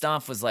his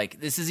stuff was like,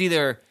 this is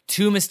either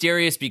too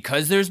mysterious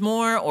because there's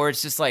more, or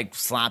it's just like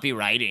sloppy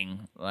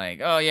writing.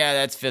 Like, oh yeah,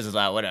 that's fizzled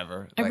out,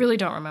 whatever. I really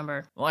don't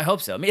remember. Well, I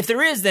hope so. I mean, if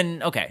there is,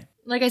 then okay.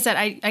 Like I said,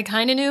 I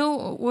kind of knew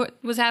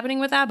what was happening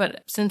with that,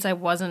 but since I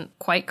wasn't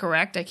quite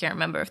correct, I can't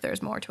remember if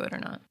there's more to it or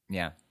not.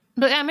 Yeah.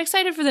 But I'm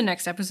excited for the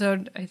next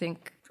episode. I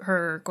think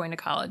her going to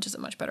college is a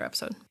much better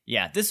episode.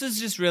 Yeah, this was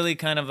just really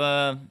kind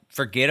of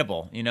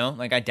forgettable, you know?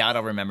 Like, I doubt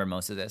I'll remember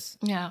most of this.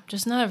 Yeah,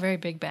 just not a very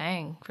big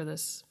bang for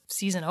this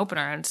season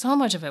opener. And so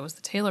much of it was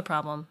the Taylor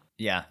problem.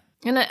 Yeah.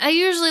 And I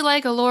usually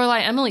like a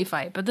Lorelai-Emily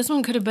fight, but this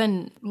one could have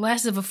been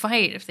less of a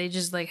fight if they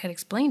just, like, had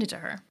explained it to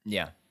her.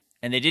 Yeah.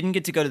 And they didn't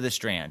get to go to the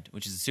Strand,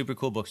 which is a super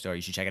cool bookstore.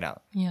 You should check it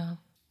out. Yeah.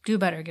 Do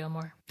better,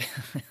 Gilmore.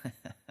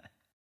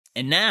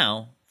 And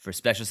now, for a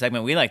special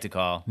segment we like to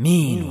call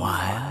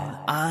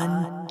Meanwhile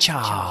on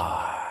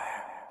Charmed.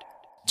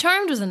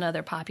 Charmed was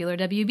another popular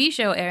WB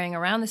show airing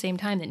around the same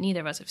time that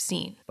neither of us have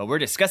seen. But we're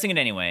discussing it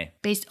anyway.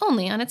 Based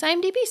only on its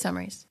IMDb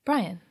summaries.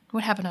 Brian,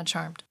 what happened on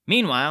Charmed?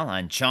 Meanwhile,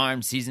 on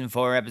Charmed Season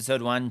 4,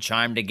 Episode 1,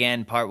 Charmed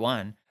Again, Part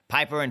 1,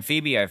 Piper and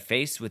Phoebe are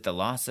faced with the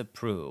loss of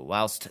Prue,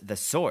 whilst the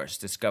Source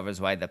discovers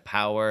why the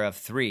power of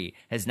 3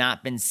 has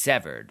not been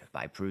severed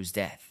by Prue's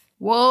death.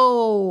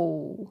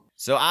 Whoa.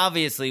 So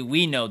obviously,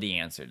 we know the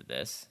answer to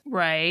this.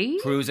 Right?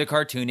 Prue's a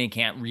cartoon and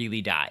can't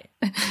really die.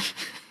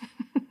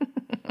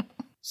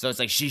 So it's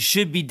like, she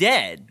should be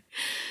dead.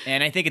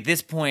 And I think at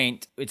this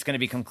point, it's going to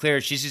become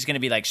clear she's just going to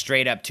be like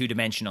straight up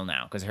 2-dimensional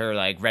now because her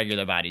like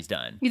regular body's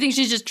done. You think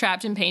she's just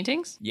trapped in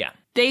paintings? Yeah.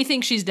 They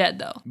think she's dead,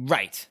 though.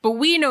 Right. But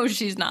we know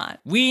she's not.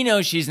 We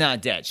know she's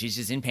not dead. She's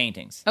just in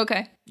paintings.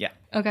 Okay. Yeah.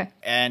 Okay.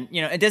 And,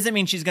 it doesn't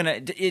mean she's going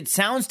to... It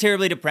sounds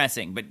terribly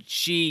depressing, but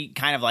she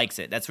kind of likes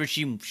it. That's where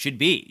she should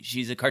be.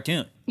 She's a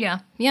cartoon.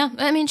 Yeah. Yeah.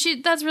 I mean,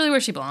 that's really where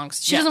she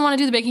belongs. She Yeah. doesn't want to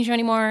do the baking show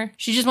anymore.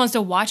 She just wants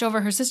to watch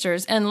over her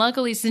sisters. And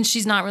luckily, since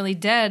she's not really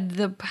dead,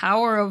 the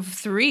power of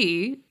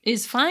 3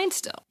 is fine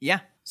still.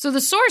 Yeah. So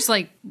the source,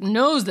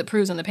 knows that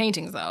Prue's in the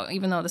paintings, though,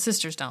 even though the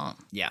sisters don't.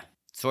 Yeah.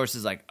 Source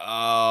is like,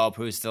 oh,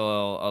 Prue's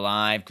still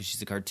alive because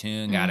she's a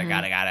cartoon. Got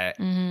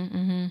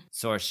it.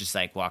 Source just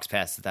walks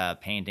past the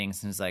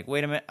paintings and is like,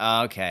 wait a minute.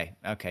 Oh, okay.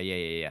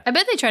 Yeah. I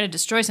bet they try to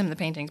destroy some of the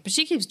paintings, but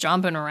she keeps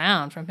jumping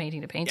around from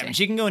painting to Yeah, painting. I mean,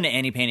 she can go into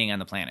any painting on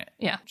the planet.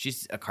 Yeah.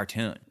 She's a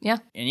cartoon. Yeah.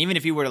 And even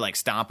if you were to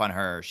stomp on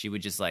her, she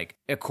would just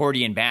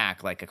accordion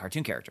back like a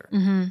cartoon character.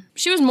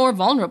 She was more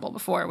vulnerable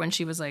before when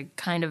she was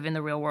kind of in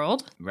the real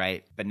world.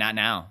 Right. But not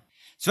now.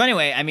 So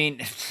anyway, I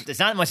mean, there's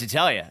not much to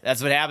tell you.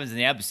 That's what happens in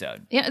the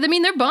episode. Yeah, I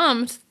mean, they're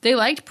bummed. They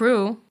liked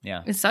Prue.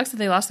 Yeah. It sucks that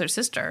they lost their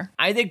sister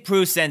I think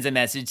Prue sends a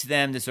message to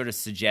them to sort of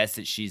suggest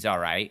that she's all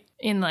right.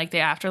 in the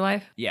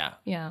afterlife. Yeah.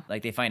 Yeah.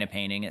 Like they find a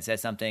painting that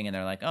says something and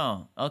they're like,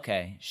 oh,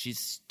 okay, she's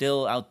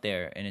still out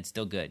there and it's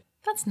still good.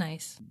 That's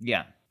nice.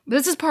 Yeah.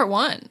 This is part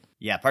 1.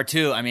 Yeah, part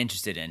 2 I'm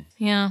interested in.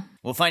 Yeah.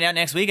 We'll find out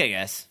next week, I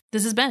guess.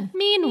 This has been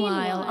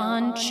Meanwhile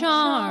on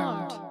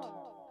Charmed.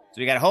 So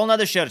we got a whole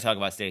nother show to talk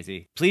about,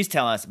 Stacey. Please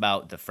tell us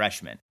about The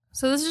Freshman.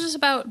 So this is just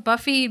about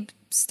Buffy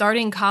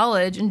starting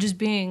college and just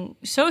being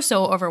so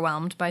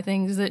overwhelmed by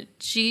things that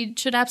she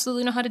should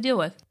absolutely know how to deal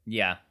with.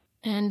 Yeah.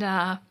 And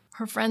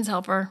her friends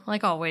help her,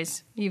 like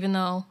always, even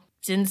though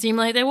it didn't seem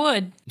like they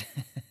would.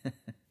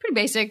 Pretty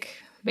basic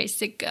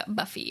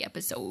Buffy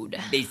episode.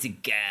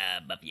 Basic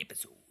Buffy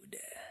episode.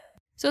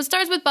 So it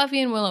starts with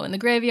Buffy and Willow in the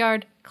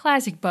graveyard.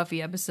 Classic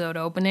Buffy episode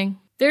opening.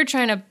 They're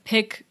trying to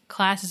pick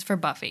classes for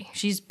Buffy.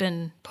 She's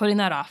been putting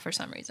that off for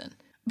some reason.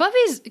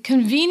 Buffy's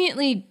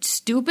conveniently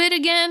stupid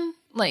again.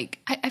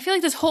 I feel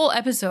like this whole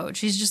episode,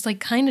 she's just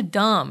kind of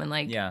dumb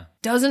and Yeah.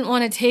 doesn't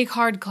want to take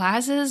hard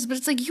classes. But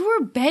it's you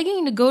were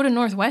begging to go to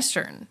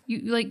Northwestern.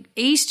 You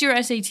aced your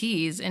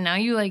SATs and now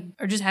you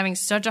are just having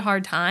such a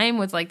hard time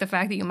with the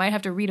fact that you might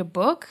have to read a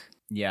book.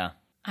 Yeah.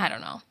 I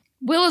don't know.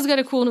 Willow's got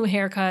a cool new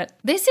haircut.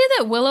 They say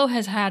that Willow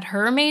has had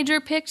her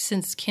major picked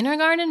since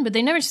kindergarten, but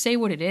they never say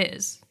what it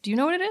is. Do you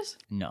know what it is?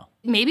 No.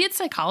 Maybe it's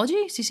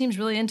psychology? She seems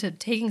really into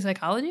taking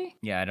psychology.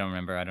 Yeah, I don't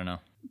remember. I don't know.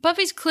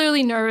 Buffy's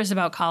clearly nervous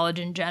about college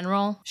in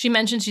general. She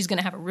mentions she's going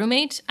to have a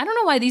roommate. I don't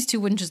know why these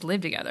two wouldn't just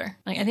live together.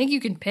 I think you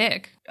can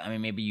pick. I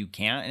mean, maybe you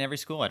can't in every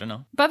school. I don't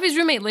know. Buffy's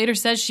roommate later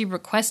says she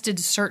requested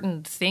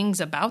certain things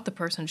about the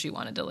person she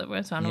wanted to live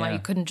with. So I don't know why you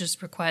couldn't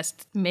just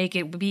request, make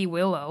it be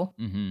Willow.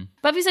 Mm-hmm.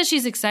 Buffy says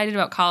she's excited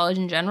about college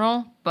in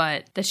general,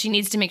 but that she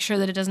needs to make sure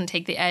that it doesn't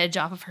take the edge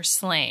off of her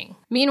slaying.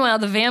 Meanwhile,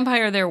 the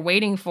vampire they're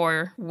waiting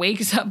for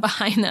wakes up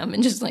behind them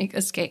and just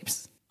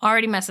escapes.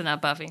 Already messing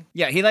up Buffy.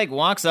 Yeah, he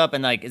walks up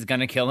and is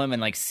gonna kill him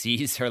and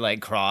sees her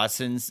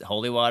cross and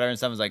holy water and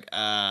stuff. Is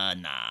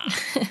nah.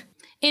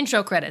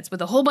 Intro credits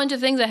with a whole bunch of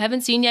things I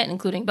haven't seen yet,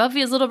 including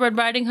Buffy as Little Red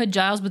Riding Hood,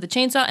 Giles with a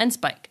chainsaw, and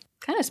Spike.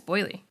 Kind of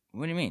spoily.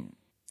 What do you mean?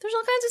 There's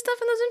all kinds of stuff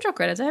in those intro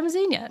credits I haven't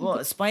seen yet.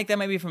 Well, Spike, that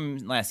might be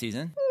from last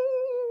season.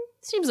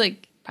 Seems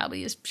like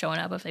probably is showing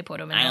up if they put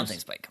him in. I don't those.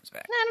 think Spike comes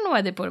back. I don't know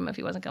why they put him if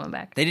he wasn't coming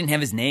back. They didn't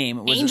have his name.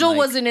 It wasn't Angel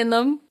wasn't in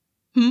them.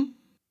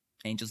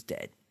 Angel's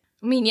dead.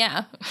 I mean,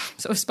 yeah.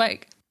 So is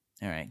Spike.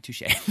 All right,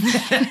 touche.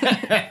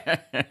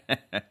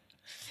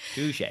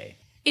 Touche.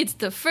 It's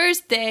the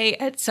first day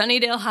at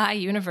Sunnydale High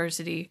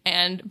University,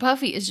 and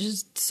Buffy is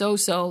just so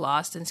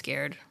lost and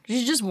scared.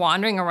 She's just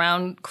wandering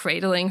around,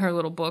 cradling her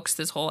little books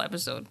this whole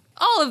episode.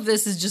 All of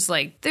this is just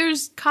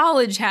there's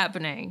college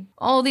happening.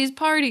 All these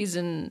parties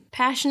and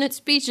passionate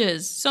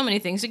speeches. So many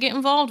things to get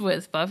involved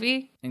with,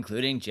 Buffy.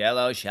 Including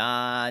Jell-O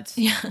shots.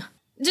 Yeah.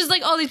 Just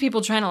all these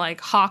people trying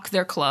to hawk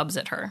their clubs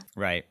at her.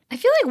 Right. I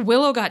feel like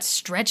Willow got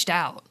stretched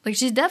out.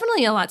 She's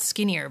definitely a lot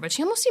skinnier, but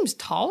she almost seems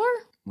taller.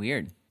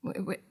 Weird.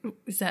 Wait,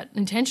 is that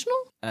intentional?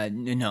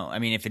 No. I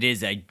mean, if it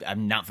is,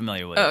 I'm not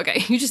familiar with it. Oh,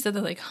 okay. You just said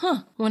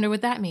that wonder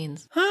what that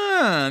means.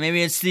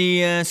 Maybe it's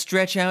the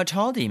stretch out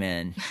tall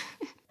demon.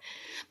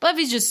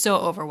 Buffy's just so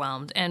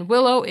overwhelmed, and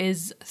Willow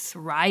is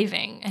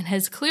thriving and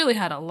has clearly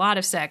had a lot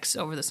of sex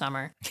over the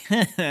summer.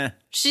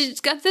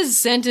 She's got this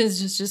sentence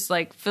just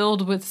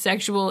filled with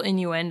sexual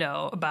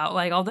innuendo about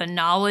all the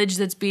knowledge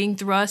that's being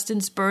thrust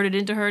and spurted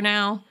into her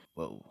now.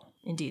 Whoa.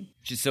 Indeed.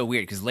 Which is so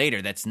weird, because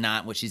later, that's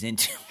not what she's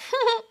into.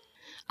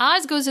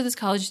 Oz goes to this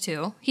college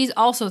too. He's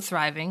also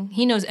thriving.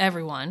 He knows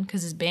everyone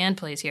because his band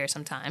plays here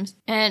sometimes.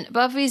 And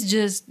Buffy's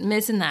just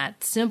missing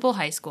that simple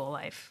high school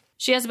life.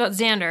 She asks about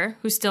Xander,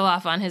 who's still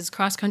off on his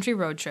cross-country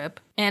road trip.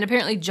 And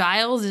apparently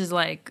Giles is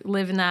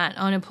living that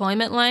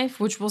unemployment life,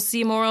 which we'll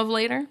see more of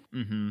later.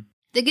 Mm-hmm.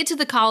 They get to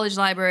the college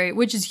library,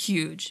 which is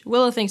huge.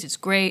 Willow thinks it's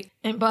great.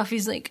 And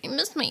Buffy's I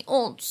miss my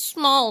old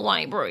small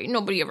library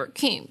nobody ever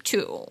came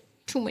to.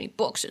 Too many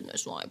books in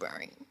this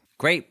library.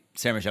 Great.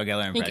 Sarah Michelle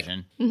Gellar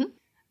impression.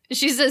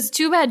 She says,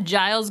 too bad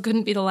Giles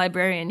couldn't be the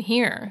librarian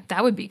here.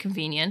 That would be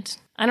convenient.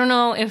 I don't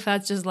know if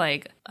that's just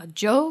like a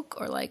joke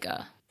or like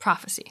a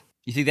prophecy.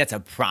 You think that's a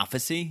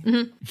prophecy?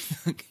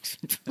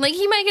 Like,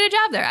 he might get a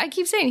job there. I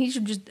keep saying he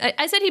should just...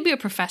 I said he'd be a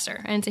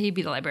professor. I didn't say he'd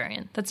be the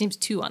librarian. That seems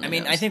too on the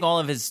nose. I think all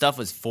of his stuff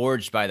was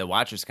forged by the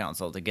Watchers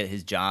Council to get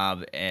his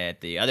job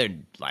at the other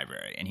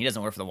library. And he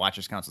doesn't work for the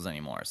Watchers Councils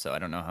anymore, so I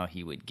don't know how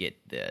he would get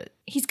the...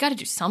 He's got to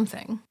do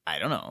something. I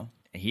don't know.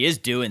 He is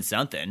doing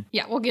something.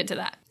 Yeah, we'll get to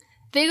that.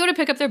 They go to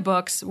pick up their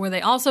books, where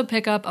they also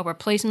pick up a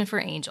replacement for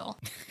Angel.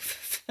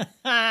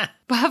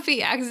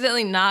 Buffy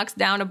accidentally knocks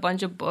down a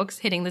bunch of books,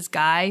 hitting this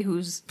guy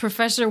who's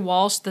Professor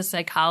Walsh, the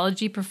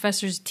psychology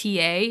professor's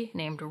TA,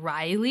 named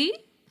Riley.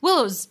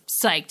 Willow's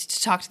psyched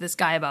to talk to this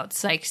guy about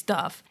psych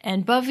stuff,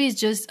 and Buffy's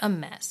just a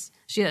mess.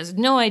 She has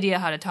no idea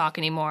how to talk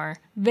anymore.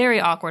 Very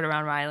awkward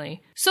around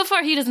Riley. So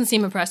far, he doesn't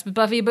seem impressed with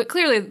Buffy, but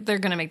clearly they're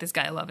gonna make this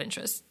guy a love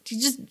interest.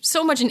 He's just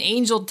so much an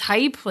Angel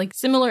type, like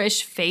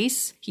similar-ish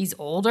face. He's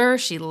older.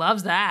 She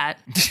loves that.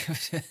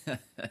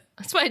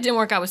 That's why it didn't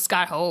work out with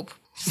Scott Hope.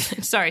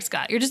 Sorry,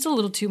 Scott. You're just a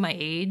little too my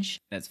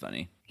age. That's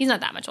funny. He's not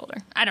that much older.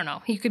 I don't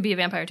know. He could be a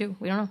vampire, too.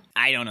 We don't know.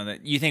 I don't know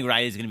that. You think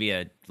Riley's going to be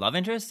a love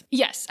interest?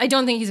 Yes. I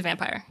don't think he's a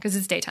vampire, because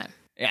it's daytime.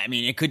 Yeah,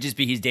 it could just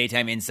be he's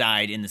daytime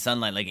inside in the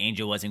sunlight like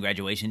Angel was in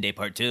Graduation Day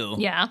Part 2.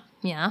 Yeah.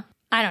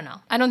 I don't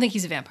know. I don't think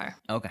he's a vampire.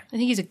 Okay. I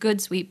think he's a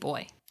good, sweet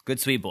boy. Good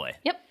sweet boy.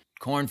 Yep.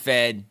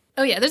 Corn-fed.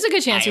 Oh, yeah. There's a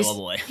good chance Iowa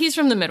boy. he's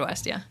from the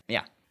Midwest, yeah.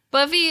 Yeah.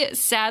 Buffy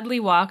sadly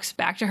walks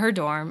back to her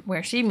dorm,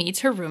 where she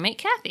meets her roommate,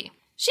 Kathy.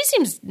 She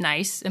seems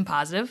nice and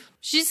positive.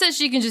 She says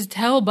she can just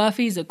tell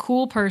Buffy's a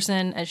cool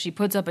person as she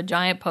puts up a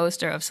giant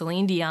poster of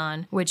Celine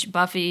Dion, which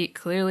Buffy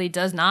clearly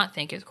does not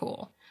think is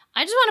cool.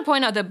 I just want to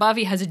point out that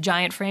Buffy has a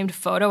giant framed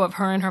photo of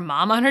her and her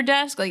mom on her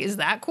desk. Like, is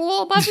that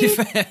cool, Buffy?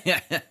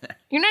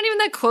 You're not even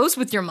that close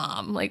with your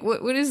mom. Like,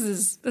 what is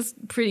this? That's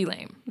pretty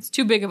lame. It's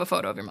too big of a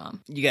photo of your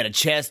mom. You got a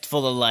chest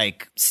full of,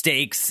 like,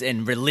 stakes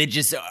and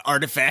religious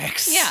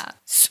artifacts. Yeah.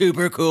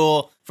 Super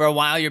cool. For a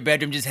while, your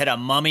bedroom just had a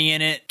mummy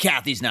in it.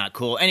 Kathy's not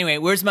cool. Anyway,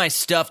 where's my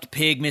stuffed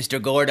pig,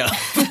 Mr. Gordo?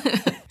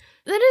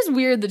 That is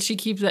weird that she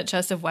keeps that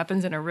chest of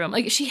weapons in her room.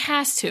 Like, she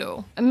has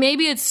to.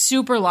 Maybe it's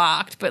super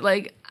locked, but,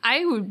 like,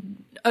 I would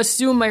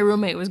assume my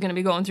roommate was going to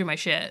be going through my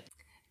shit.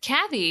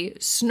 Kathy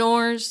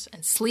snores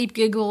and sleep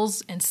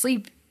giggles and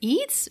sleep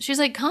eats. She's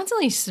like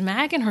constantly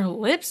smacking her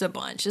lips a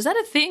bunch. Is that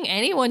a thing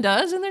anyone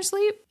does in their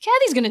sleep?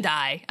 Kathy's gonna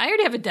die. I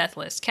already have a death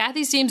list.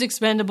 Kathy seems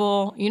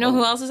expendable. You know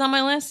who else is on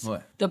my list?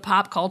 What? The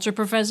pop culture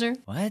professor.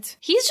 What?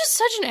 He's just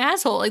such an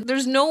asshole. Like,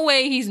 there's no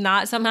way he's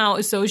not somehow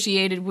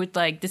associated with,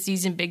 like, the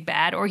season Big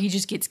Bad, or he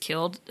just gets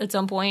killed at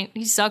some point.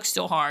 He sucks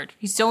so hard.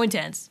 He's so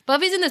intense.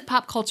 Buffy's in this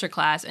pop culture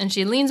class, and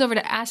she leans over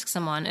to ask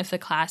someone if the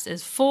class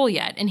is full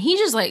yet, and he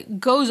just, like,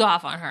 goes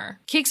off on her.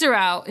 Kicks her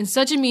out in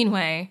such a mean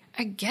way.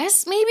 I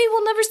guess maybe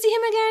we'll never see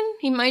him again.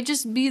 He might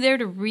just be there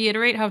to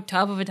reiterate how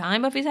tough of a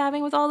time Buffy's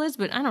having with all this,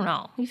 but I don't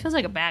know. He feels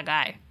like a bad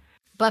guy.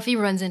 Buffy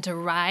runs into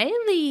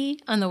Riley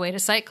on the way to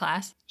psych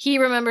class. He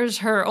remembers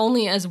her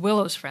only as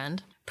Willow's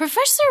friend.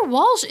 Professor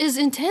Walsh is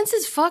intense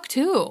as fuck,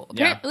 too.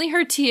 Apparently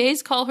her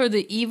TAs call her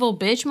the evil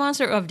bitch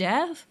monster of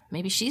death.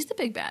 Maybe she's the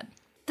big bad.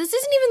 This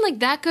isn't even, like,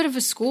 that good of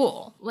a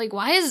school. Like,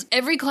 why is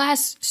every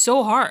class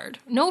so hard?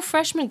 No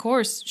freshman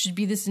course should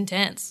be this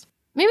intense.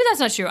 Maybe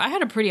that's not true. I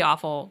had a pretty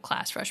awful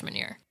class freshman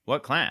year.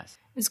 What class?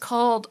 It's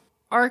called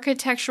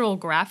Architectural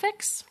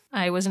Graphics.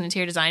 I was an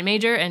interior design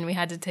major, and we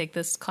had to take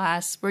this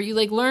class where you,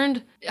 like,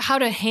 learned how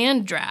to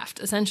hand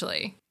draft,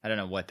 essentially. I don't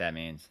know what that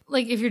means.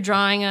 Like, if you're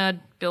drawing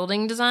a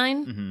building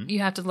design, you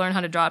have to learn how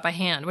to draw it by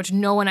hand, which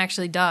no one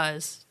actually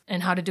does,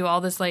 and how to do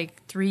all this,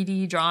 like,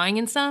 3D drawing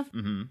and stuff.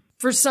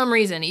 For some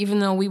reason, even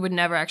though we would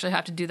never actually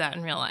have to do that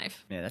in real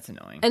life. Yeah, that's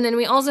annoying. And then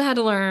we also had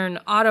to learn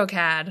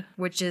AutoCAD,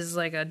 which is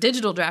like a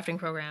digital drafting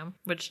program,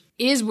 which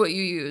is what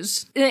you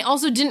use. And they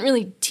also didn't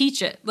really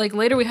teach it. Like,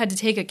 later we had to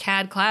take a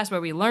CAD class where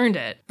we learned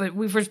it, but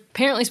we were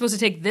apparently supposed to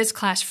take this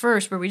class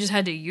first where we just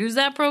had to use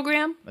that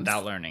program.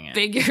 Without learning it.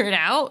 Figure it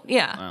out.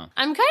 Yeah. Wow.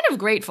 I'm kind of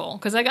grateful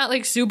because I got,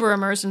 like, super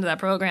immersed into that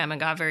program and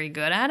got very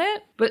good at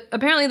it. But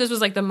apparently this was,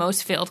 like, the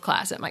most failed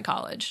class at my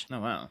college. Oh,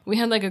 wow. We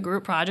had, like, a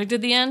group project at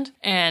the end,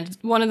 and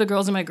one of the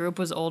girls in my group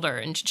was older,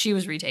 and she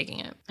was retaking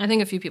it. I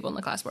think a few people in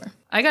the class were.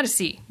 I got a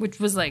C, which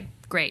was, like,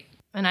 great.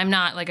 And I'm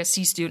not, like, a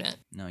C student.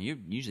 No, you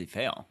usually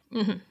fail.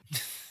 No,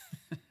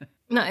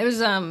 it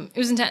was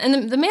intense.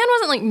 And the man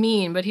wasn't, like,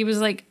 mean, but he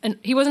was, like,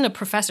 he wasn't a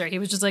professor. He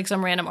was just, like,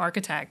 some random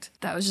architect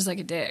that was just, like,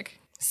 a dick.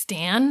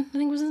 Stan, I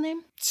think was his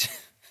name.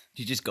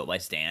 You just go by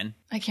Stan?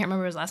 I can't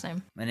remember his last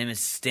name. My name is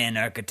Stan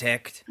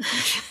Architect.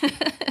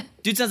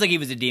 Dude sounds like he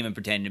was a demon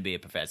pretending to be a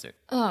professor.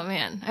 Oh,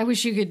 man. I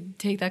wish you could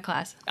take that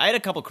class. I had a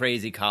couple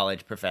crazy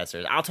college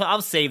professors.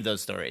 I'll save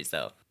those stories,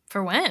 though.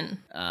 For when?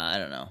 I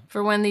don't know.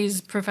 For when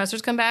these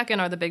professors come back and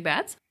are the big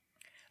bads?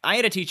 I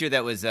had a teacher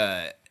that was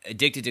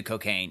addicted to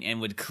cocaine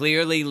and would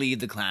clearly leave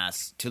the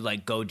class to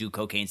like go do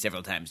cocaine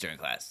several times during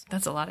class.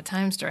 That's a lot of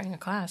times during a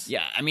class.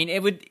 Yeah, I mean,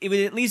 it would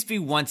at least be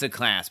once a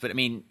class, but I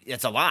mean,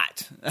 it's a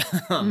lot.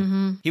 He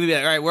would be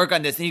like, all right, work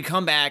on this. And he'd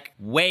come back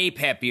way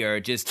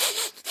peppier, just,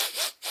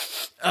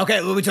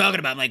 okay, what are we talking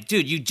about? I'm like,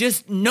 dude,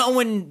 no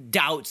one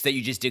doubts that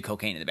you just did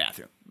cocaine in the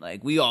bathroom.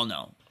 Like, we all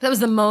know. That was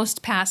the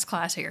most passed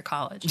class at your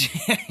college.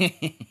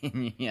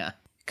 Yeah.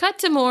 Cut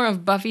to more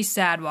of Buffy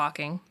sad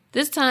walking.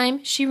 This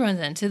time, she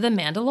runs into the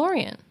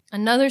Mandalorian,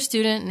 another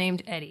student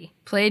named Eddie,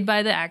 played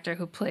by the actor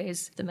who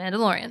plays the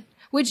Mandalorian,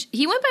 which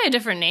he went by a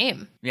different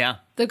name. Yeah.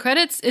 The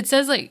credits, it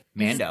says like...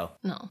 Mando.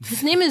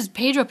 His name is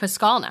Pedro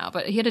Pascal now,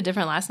 but he had a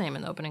different last name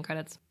in the opening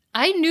credits.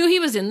 I knew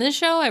he was in this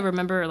show. I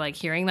remember like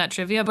hearing that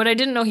trivia, but I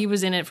didn't know he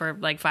was in it for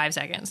like 5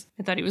 seconds.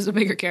 I thought he was a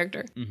bigger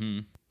character. Mm-hmm.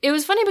 It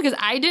was funny because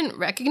I didn't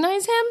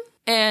recognize him,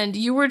 and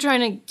you were trying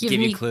to give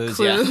me clues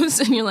yeah.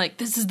 And you're like,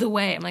 this is the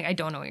way. I'm like, I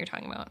don't know what you're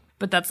talking about.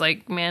 But that's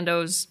like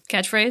Mando's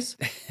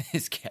catchphrase.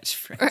 His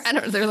catchphrase. Or I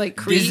don't know, they're like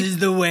Creed. This is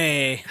the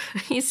way.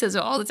 He says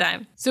it all the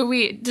time. So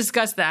we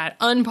discussed that,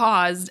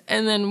 unpaused,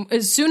 and then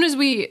as soon as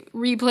we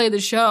replay the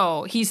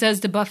show, he says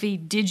to Buffy,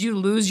 did you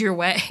lose your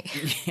way?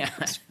 Yeah.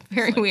 It's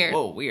very weird.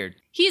 Whoa, weird.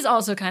 He's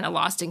also kind of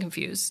lost and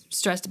confused,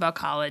 stressed about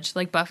college,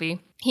 like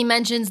Buffy. He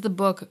mentions the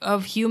book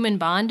of Human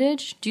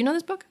Bondage. Do you know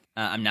this book?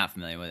 I'm not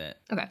familiar with it.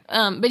 Okay.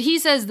 But he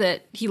says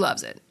that he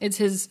loves it. It's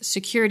his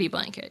security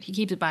blanket. He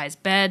keeps it by his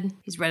bed.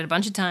 He's read it a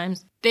bunch of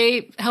times.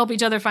 They help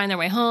each other find their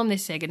way home. They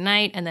say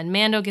goodnight. And then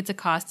Mando gets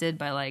accosted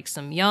by like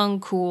some young,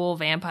 cool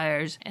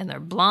vampires and their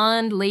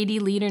blonde lady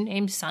leader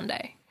named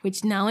Sunday.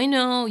 Which now I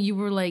know you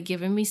were like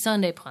giving me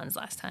Sunday puns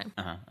last time.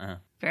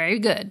 Very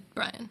good,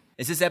 Brian.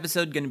 Is this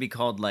episode going to be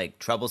called like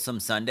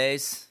Troublesome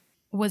Sundays?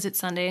 Was it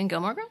Sunday in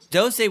Gilmore Girls?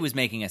 Dose was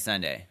making a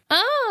Sunday.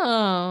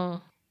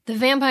 Oh. The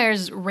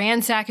vampires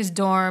ransack his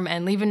dorm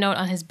and leave a note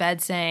on his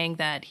bed saying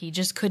that he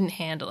just couldn't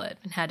handle it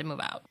and had to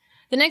move out.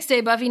 The next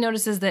day, Buffy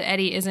notices that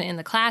Eddie isn't in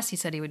the class he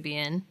said he would be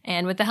in,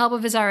 and with the help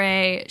of his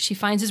RA, she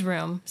finds his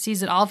room, sees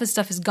that all of his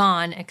stuff is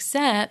gone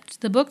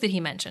except the book that he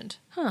mentioned.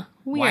 Huh,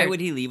 weird. Why would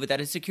he leave without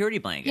his security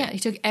blanket? Yeah, he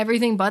took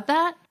everything but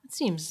that? It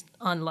seems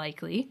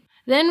unlikely.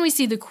 Then we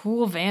see the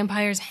cool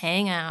vampires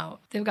hang out.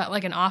 They've got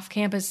like an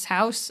off-campus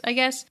house, I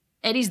guess.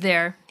 Eddie's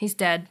there. He's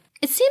dead.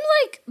 It seemed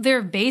like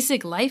their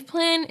basic life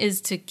plan is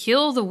to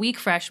kill the weak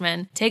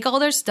freshmen, take all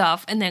their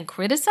stuff, and then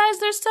criticize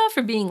their stuff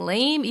for being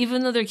lame,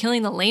 even though they're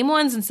killing the lame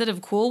ones instead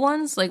of cool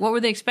ones. Like, what were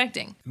they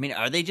expecting? I mean,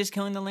 are they just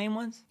killing the lame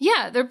ones?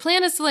 Yeah, their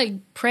plan is to,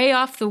 like, prey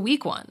off the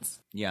weak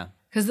ones. Yeah.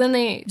 Because then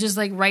they just,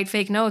 like, write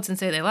fake notes and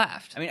say they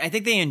left. I mean, I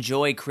think they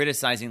enjoy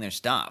criticizing their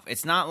stuff.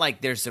 It's not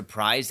like they're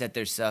surprised that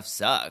their stuff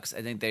sucks.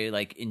 I think they,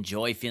 like,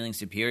 enjoy feeling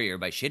superior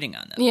by shitting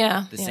on them.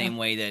 Yeah. The same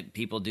way that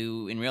people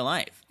do in real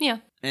life. Yeah.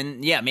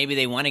 And, yeah, maybe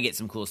they want to get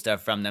some cool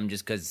stuff from them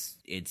just because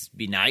it's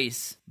be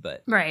nice,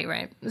 but...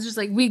 Right. It's just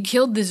like, we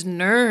killed this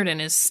nerd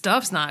and his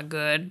stuff's not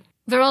good.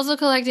 They're also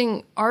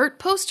collecting art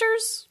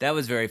posters? That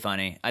was very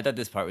funny. I thought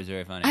this part was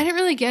very funny. I didn't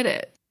really get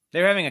it.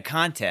 They were having a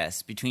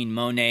contest between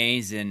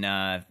Monet's and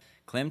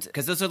Klimt,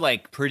 because those are,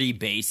 like, pretty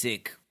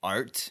basic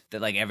art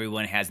that, like,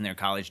 everyone has in their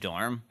college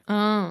dorm.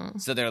 Oh.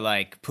 So they're,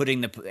 like,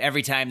 putting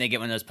every time they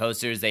get one of those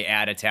posters, they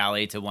add a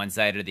tally to one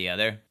side or the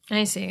other.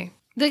 I see.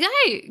 The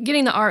guy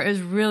getting the art is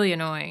really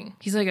annoying.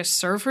 He's like a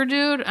surfer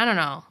dude. I don't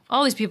know.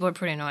 All these people are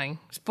pretty annoying.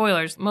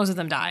 Spoilers, most of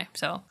them die,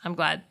 so I'm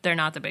glad they're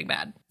not the big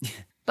bad.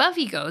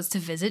 Buffy goes to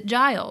visit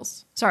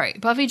Giles. Sorry,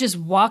 Buffy just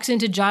walks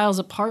into Giles'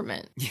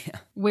 apartment. Yeah.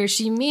 Where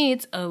she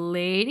meets a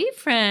lady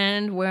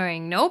friend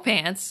wearing no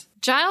pants.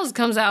 Giles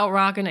comes out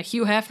rocking a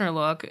Hugh Hefner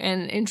look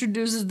and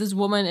introduces this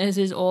woman as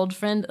his old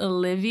friend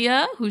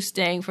Olivia, who's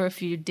staying for a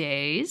few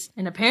days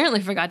and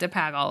apparently forgot to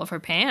pack all of her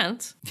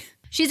pants.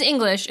 She's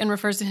English and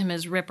refers to him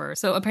as Ripper,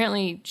 so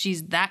apparently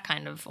she's that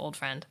kind of old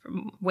friend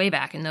from way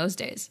back in those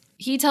days.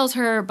 He tells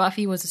her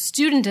Buffy was a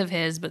student of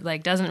his, but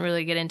like doesn't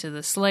really get into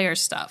the Slayer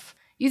stuff.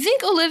 You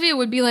think Olivia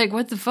would be like,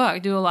 what the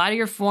fuck? Do a lot of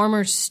your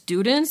former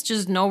students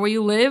just know where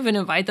you live and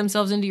invite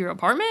themselves into your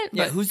apartment?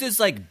 Yeah, who's this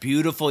like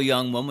beautiful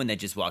young woman that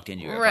just walked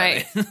into your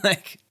apartment?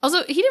 Like,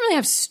 also, he didn't really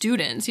have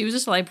students. He was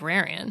just a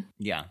librarian.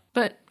 Yeah.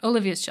 But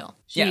Olivia's chill.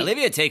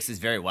 Olivia takes this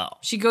very well.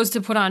 She goes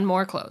to put on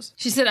more clothes.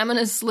 She said, I'm going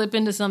to slip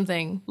into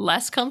something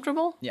less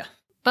comfortable. Yeah.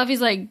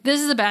 Buffy's like, this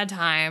is a bad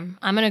time.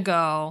 I'm going to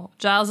go.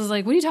 Giles is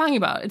like, what are you talking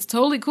about? It's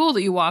totally cool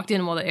that you walked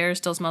in while the air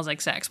still smells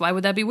like sex. Why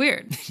would that be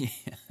weird? Yeah.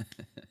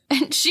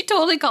 And she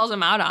totally calls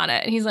him out on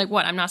it. And he's like,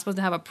 what, I'm not supposed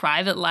to have a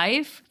private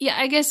life? Yeah,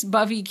 I guess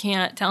Buffy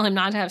can't tell him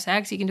not to have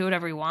sex. He can do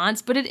whatever he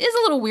wants. But it is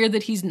a little weird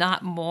that he's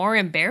not more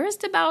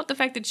embarrassed about the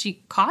fact that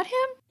she caught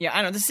him. Yeah,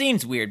 I know. This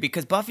seems weird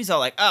because Buffy's all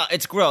like, oh,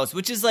 it's gross,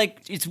 which is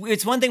like,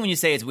 it's one thing when you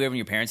say it's weird when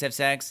your parents have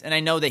sex. And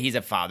I know that he's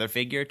a father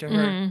figure to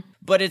her. Mm-hmm.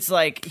 But it's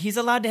like, he's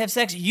allowed to have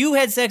sex. You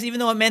had sex even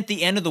though it meant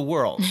the end of the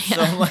world.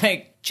 Yeah. So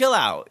like, chill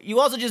out. You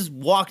also just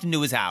walked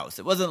into his house.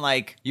 It wasn't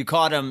like you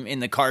caught him in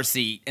the car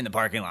seat in the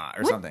parking lot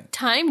or something. What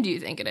time do you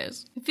think it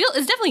is?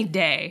 It's definitely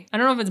day. I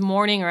don't know if it's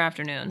morning or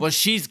afternoon. Well,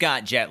 she's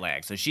got jet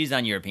lag, so she's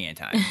on European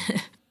time.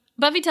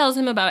 Buffy tells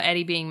him about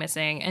Eddie being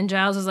missing, and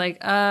Giles is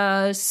like,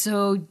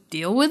 so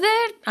deal with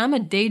it? I'm a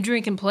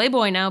day-drinking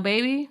playboy now,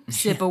 baby.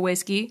 Sip of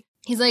whiskey.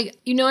 He's like,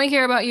 I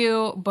care about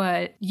you,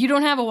 but you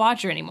don't have a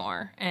watcher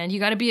anymore, and you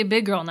gotta be a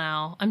big girl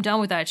now. I'm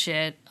done with that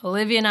shit.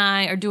 Olivia and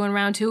I are doing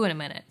round 2 in a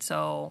minute,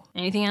 so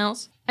anything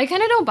else? I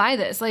kind of don't buy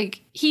this.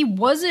 Like, he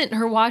wasn't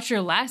her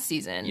watcher last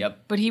season.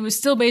 Yep. But he was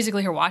still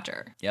basically her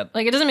watcher. Yep.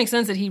 Like, it doesn't make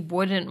sense that he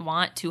wouldn't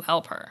want to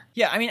help her.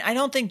 Yeah, I mean, I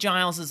don't think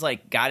Giles is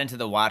got into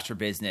the watcher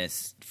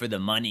business for the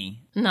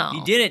money. No.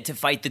 He did it to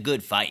fight the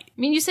good fight. I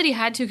mean, you said he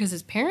had to because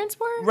his parents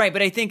were? Right,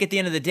 but I think at the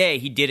end of the day,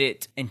 he did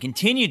it and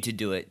continued to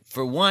do it,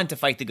 for one, to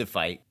fight the good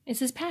fight. It's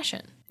his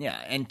passion. Yeah,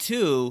 and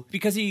two,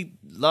 because he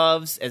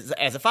loves,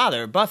 as a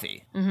father,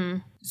 Buffy. Mm-hmm.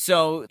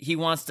 So he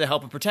wants to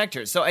help and protect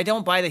her. So I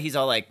don't buy that he's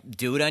all like,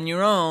 do it on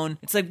your own.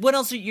 It's like, what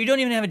else? You don't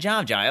even have a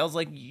job, Giles.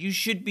 Like, you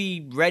should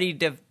be ready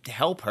to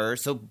help her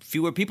so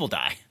fewer people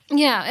die.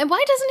 Yeah, and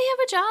why doesn't he have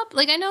a job?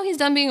 Like, I know he's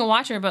done being a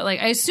watcher, but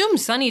I assume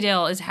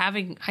Sunnydale is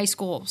having high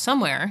school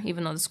somewhere,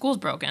 even though the school's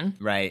broken.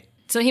 Right.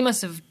 So he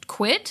must have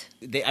quit?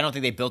 I don't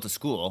think they built a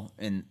school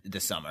in the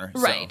summer.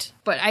 Right. So.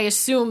 But I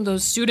assume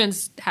those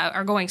students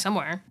are going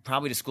somewhere.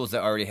 Probably to schools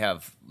that already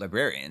have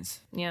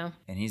librarians. Yeah.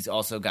 And he's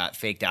also got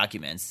fake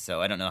documents,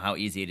 so I don't know how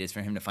easy it is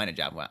for him to find a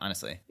job,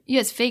 honestly. He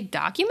has fake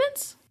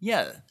documents?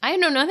 Yeah. I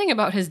know nothing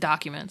about his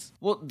documents.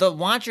 Well, the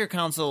Watcher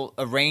Council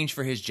arranged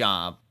for his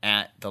job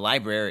at the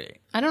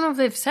library. I don't know if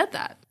they've said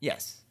that.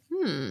 Yes.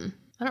 I don't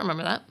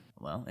remember that.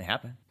 Well, it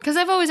happened. Because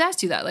I've always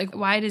asked you that. Like,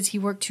 why does he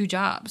work 2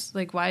 jobs?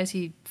 Like, why does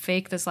he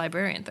fake this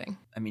librarian thing?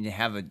 I mean, to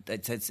have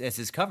it's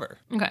his cover.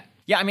 Okay.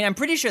 Yeah, I mean, I'm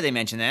pretty sure they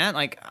mentioned that.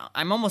 Like,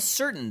 I'm almost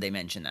certain they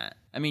mentioned that.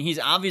 I mean, he's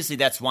obviously,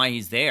 that's why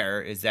he's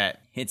there, is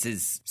that it's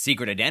his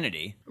secret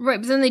identity.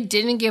 Right, but then they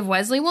didn't give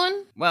Wesley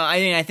one? Well, I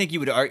mean, I think you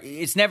would argue,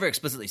 it's never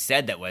explicitly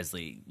said that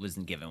Wesley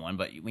wasn't given one,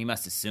 but we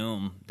must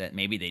assume that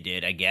maybe they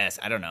did, I guess.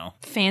 I don't know.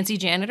 Fancy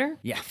janitor?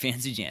 Yeah,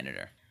 fancy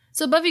janitor.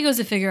 So Buffy goes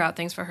to figure out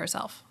things for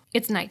herself.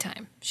 It's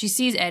nighttime. She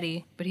sees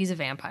Eddie, but he's a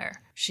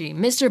vampire. She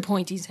Mr.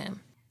 Pointies him.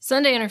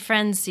 Sunday and her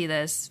friends see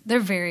this. They're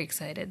very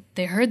excited.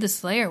 They heard the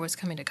Slayer was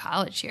coming to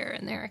college here,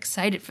 and they're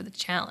excited for the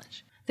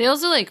challenge. They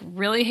also,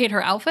 really hate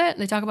her outfit.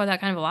 They talk about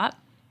that kind of a lot.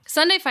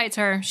 Sunday fights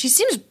her. She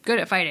seems good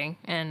at fighting,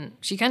 and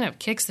she kind of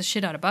kicks the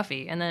shit out of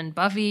Buffy, and then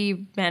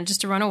Buffy manages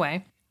to run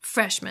away.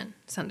 Freshman,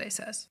 Sunday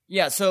says.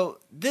 Yeah, so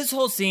this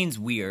whole scene's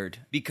weird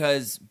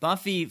because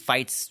Buffy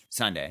fights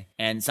Sunday,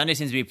 and Sunday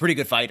seems to be a pretty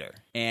good fighter.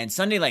 And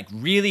Sunday,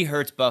 really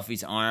hurts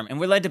Buffy's arm, and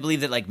we're led to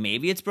believe that,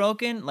 maybe it's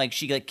broken.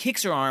 She,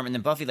 kicks her arm, and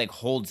then Buffy,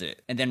 holds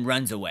it, and then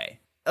runs away.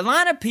 A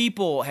lot of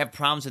people have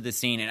problems with this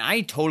scene, and I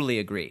totally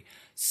agree.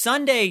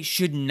 Sunday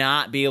should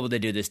not be able to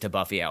do this to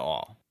Buffy at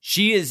all.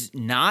 She is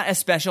not a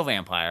special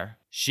vampire.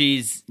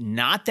 She's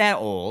not that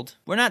old.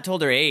 We're not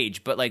told her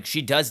age, but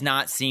she does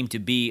not seem to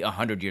be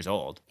 100 years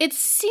old. It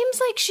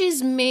seems like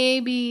she's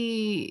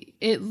maybe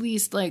at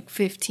least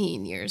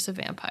 15 years a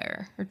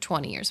vampire or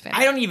 20 years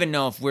vampire. I don't even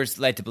know if we're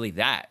led to believe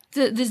that.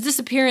 The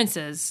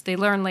disappearances, they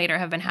learn later,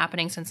 have been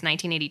happening since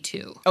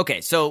 1982.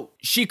 Okay, so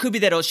she could be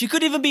that old. She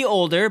could even be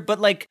older, but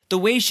the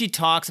way she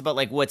talks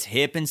about what's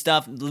hip and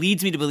stuff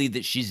leads me to believe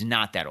that she's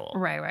not that old.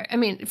 Right. I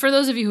mean, for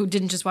those of you who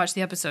didn't just watch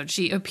the episode,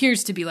 she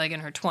appears to be in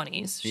her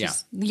 20s.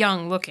 She's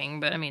young looking,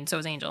 but I mean, so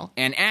is Angel.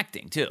 And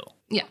acting too.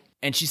 Yeah.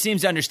 And she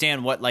seems to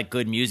understand what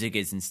good music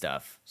is and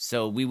stuff.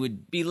 So we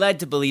would be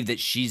led to believe that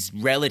she's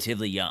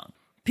relatively young.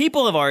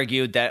 People have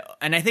argued that,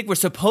 and I think we're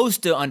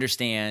supposed to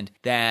understand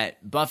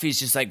that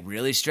Buffy's just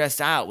really stressed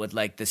out with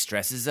the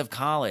stresses of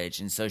college,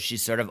 and so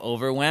she's sort of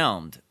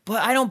overwhelmed.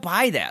 But I don't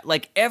buy that.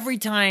 Every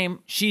time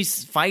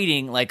she's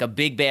fighting a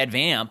big bad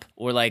vamp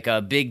or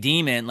a big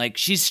demon,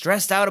 she's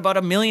stressed out about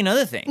a million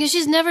other things. Yeah,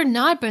 she's never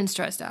not been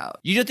stressed out.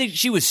 You don't think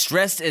she was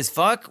stressed as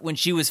fuck when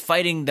she was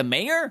fighting the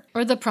mayor?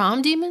 Or the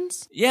prom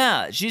demons?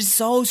 Yeah, she's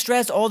so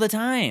stressed all the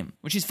time.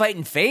 When she's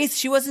fighting Faith,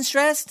 she wasn't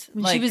stressed.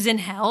 When she was in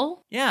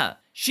hell? Yeah.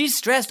 She's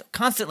stressed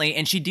constantly,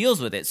 and she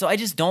deals with it. So I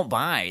just don't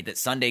buy that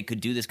Sunday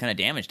could do this kind of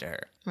damage to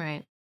her.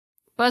 Right.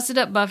 Busted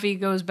up Buffy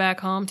goes back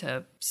home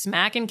to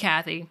smacking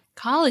Kathy.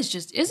 College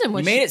just isn't what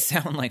you made it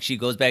sound like she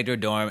goes back to her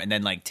dorm and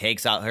then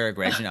takes out her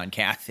aggression on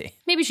Kathy.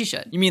 Maybe she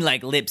should. You mean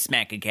lip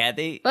smacking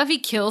Kathy? Buffy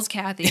kills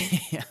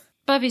Kathy. Yeah.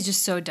 Buffy's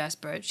just so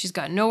desperate. She's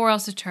got nowhere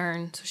else to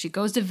turn, so she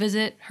goes to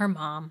visit her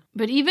mom.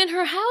 But even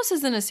her house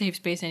isn't a safe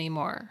space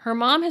anymore. Her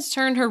mom has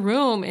turned her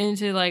room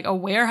into a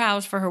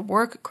warehouse for her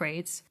work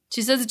crates.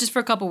 She says it just for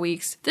a couple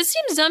weeks. This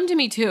seems dumb to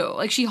me too.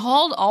 She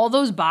hauled all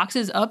those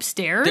boxes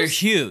upstairs. They're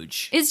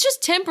huge. It's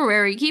just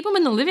temporary. Keep them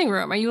in the living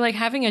room. Are you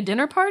having a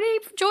dinner party,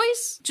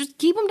 Joyce? Just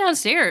keep them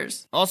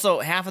downstairs. Also,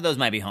 half of those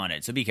might be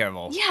haunted, so be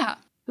careful. Yeah.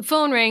 The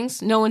phone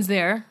rings. No one's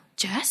there.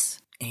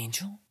 Jess?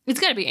 Angel?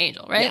 It's got to be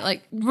Angel, right? Yeah.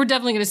 We're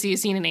definitely going to see a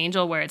scene in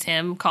Angel where it's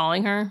him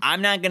calling her.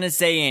 I'm not going to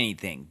say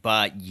anything,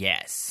 but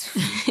yes.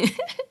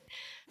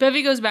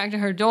 Buffy goes back to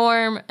her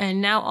dorm,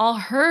 and now all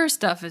her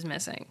stuff is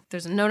missing.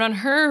 There's a note on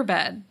her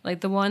bed,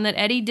 the one that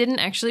Eddie didn't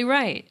actually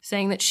write,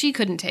 saying that she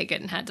couldn't take it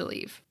and had to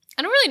leave.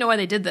 I don't really know why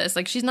they did this.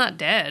 She's not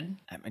dead.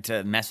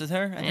 To mess with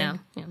her, I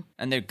think? Yeah.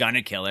 And they're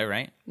gonna kill her,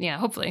 right? Yeah,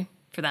 hopefully,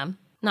 for them.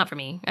 Not for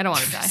me. I don't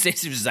want to die.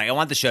 Stacey was just like, I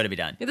want the show to be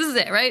done. This is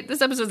it, right?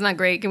 This episode's not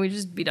great. Can we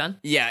just be done?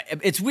 Yeah,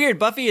 it's weird.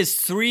 Buffy is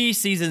 3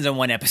 seasons in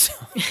 1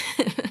 episode.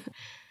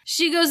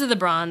 She goes to the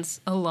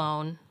Bronze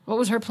alone. What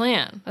was her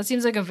plan? That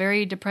seems like a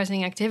very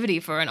depressing activity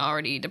for an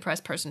already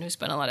depressed person who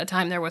spent a lot of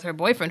time there with her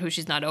boyfriend who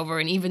she's not over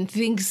and even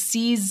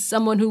sees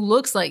someone who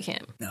looks like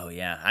him. Oh,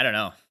 yeah. I don't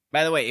know.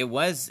 By the way, it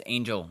was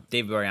Angel,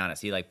 David Boreanaz.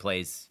 He,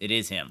 plays, it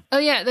is him. Oh,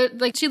 yeah.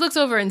 She looks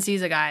over and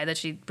sees a guy that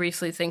she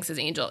briefly thinks is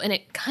Angel, and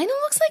it kind of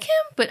looks like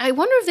him, but I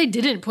wonder if they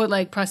didn't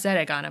put,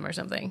 prosthetic on him or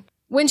something.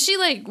 When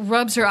she,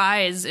 rubs her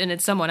eyes and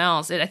it's someone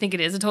else, I think it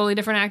is a totally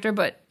different actor,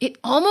 but it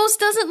almost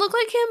doesn't look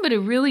like him, but it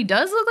really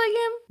does look like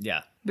him.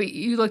 Yeah. But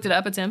you looked it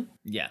up, it's him?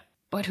 Yeah.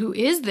 But who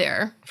is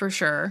there, for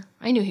sure?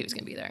 I knew he was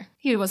going to be there.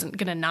 He wasn't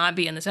going to not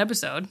be in this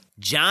episode.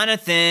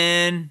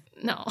 Jonathan!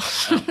 No.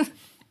 Oh.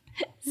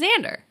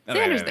 Xander. Oh,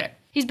 Xander's there.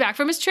 He's back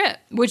from his trip,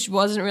 which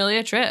wasn't really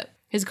a trip.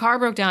 His car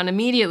broke down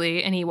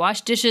immediately, and he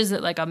washed dishes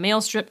at a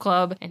male strip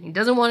club, and he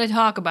doesn't want to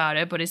talk about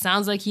it, but it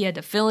sounds like he had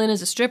to fill in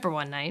as a stripper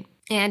one night,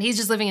 and he's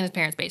just living in his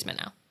parents' basement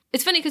now.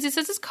 It's funny because he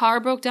says his car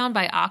broke down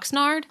by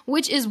Oxnard,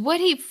 which is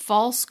what he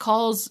false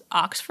calls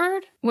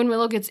Oxford when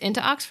Willow gets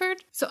into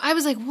Oxford. So I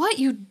was like, what?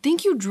 You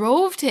think you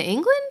drove to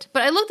England?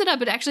 But I looked it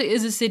up. It actually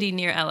is a city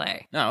near LA.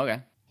 Oh,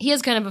 okay. He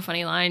has kind of a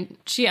funny line.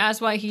 She asked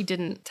why he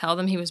didn't tell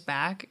them he was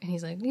back. And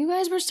he's like, you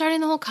guys were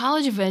starting the whole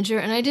college adventure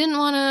and I didn't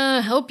want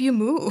to help you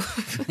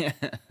move.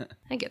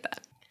 I get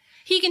that.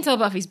 He can tell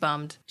Buffy's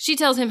bummed. She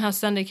tells him how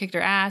Sunday kicked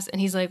her ass.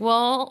 And he's like,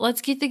 well,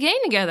 let's get the gang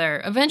together.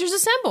 Avengers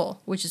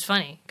Assemble. Which is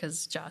funny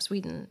because Joss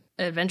Whedon,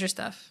 Avenger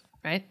stuff,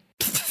 right?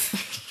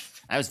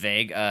 That was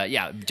vague.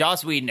 Yeah,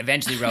 Joss Whedon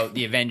eventually wrote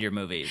the Avenger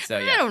movie. So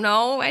yeah. I don't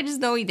know. I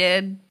just know he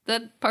did.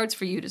 That part's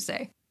for you to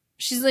say.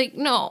 She's like,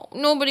 no,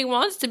 nobody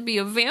wants to be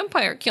a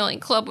vampire killing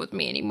club with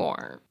me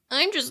anymore.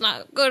 I'm just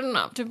not good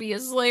enough to be a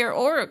slayer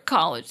or a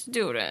college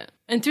student.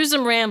 And through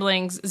some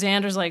ramblings,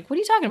 Xander's like, what are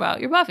you talking about?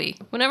 You're Buffy.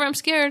 Whenever I'm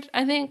scared,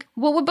 I think,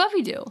 what would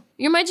Buffy do?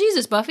 You're my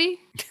Jesus, Buffy.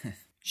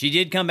 She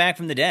did come back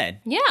from the dead.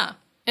 Yeah.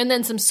 And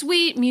then some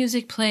sweet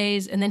music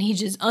plays, and then he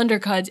just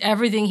undercuts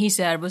everything he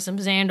said with some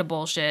Xander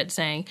bullshit,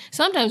 saying,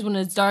 sometimes when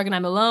it's dark and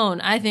I'm alone,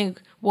 I think,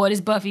 what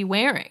is Buffy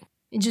wearing?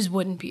 It just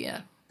wouldn't be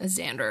a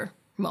Xander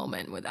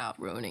moment without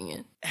ruining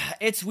it.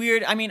 It's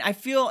weird. I mean, I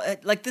feel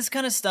like this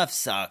kind of stuff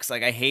sucks.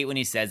 I hate when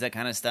he says that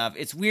kind of stuff.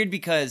 It's weird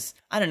because,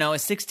 I don't know, a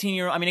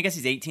 16-year-old, I mean, I guess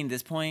he's 18 at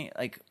this point.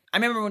 I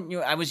remember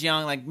when I was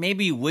young,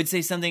 maybe you would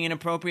say something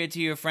inappropriate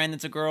to your friend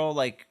that's a girl,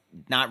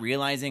 not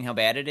realizing how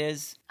bad it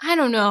is. I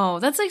don't know.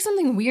 That's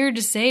something weird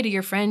to say to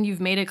your friend you've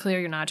made it clear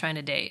you're not trying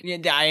to date. Yeah,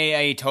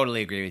 I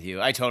totally agree with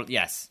you.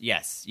 Yes.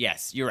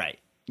 You're right.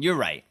 You're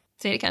right.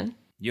 Say it again.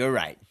 You're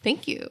right.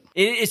 Thank you.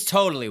 It's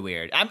totally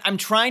weird. I'm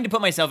trying to put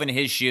myself in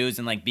his shoes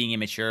and being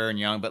immature and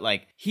young, but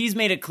he's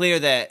made it clear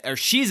that, or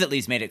she's at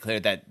least made it clear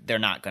that they're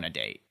not going to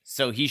date.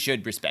 So he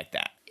should respect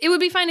that. It would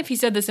be fine if he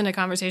said this in a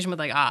conversation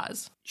with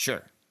Oz.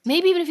 Sure.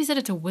 Maybe even if he said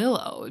it to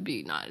Willow, it would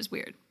be not as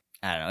weird.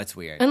 I don't know. It's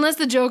weird. Unless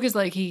the joke is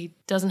he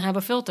doesn't have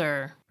a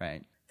filter.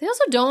 Right. They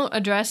also don't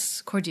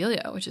address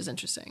Cordelia, which is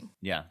interesting.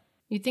 Yeah.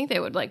 You'd think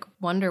they would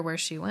wonder where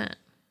she went.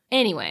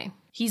 Anyway,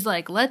 he's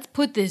like, let's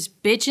put this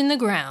bitch in the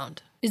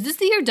ground. Is this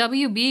the year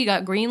WB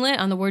got greenlit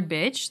on the word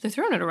bitch? They're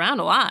throwing it around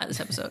a lot this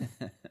episode.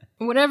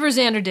 Whatever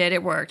Xander did,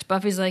 it worked.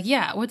 Buffy's like,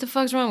 yeah, what the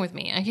fuck's wrong with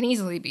me? I can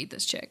easily beat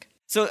this chick.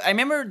 So I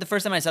remember the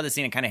first time I saw this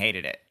scene, I kind of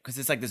hated it. Because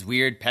it's this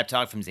weird pep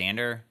talk from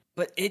Xander.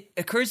 But it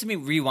occurs to me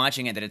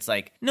rewatching it that it's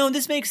no,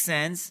 this makes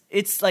sense.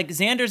 It's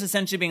Xander's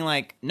essentially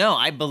being no,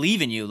 I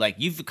believe in you.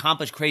 You've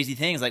accomplished crazy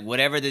things.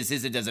 Whatever this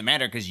is, it doesn't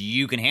matter because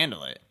you can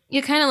handle it.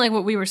 Yeah, kind of like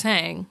what we were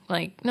saying.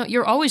 No,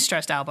 you're always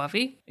stressed out,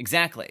 Buffy.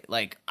 Exactly.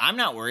 I'm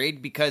not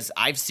worried because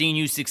I've seen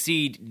you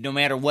succeed no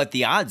matter what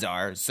the odds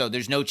are, so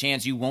there's no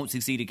chance you won't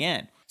succeed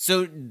again.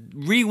 So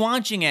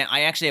rewatching it,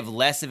 I actually have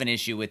less of an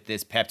issue with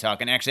this pep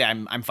talk, and actually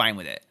I'm fine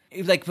with it.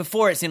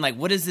 Before it seemed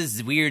what is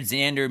this weird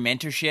Xander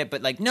mentorship?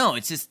 But no,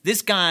 it's just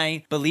this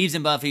guy believes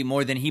in Buffy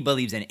more than he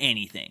believes in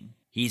anything.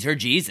 He's her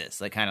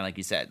Jesus, kind of like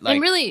you said.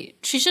 And really,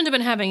 she shouldn't have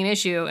been having an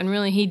issue, and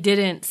really he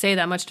didn't say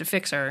that much to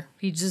fix her.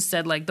 He just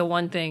said the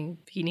one thing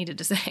he needed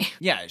to say.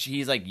 Yeah,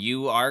 he's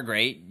you are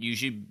great. You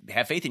should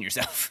have faith in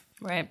yourself.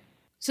 Right.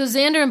 So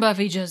Xander and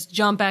Buffy just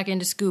jump back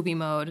into Scooby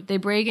mode. They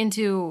break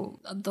into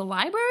the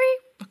library?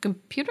 A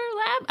computer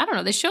lab? I don't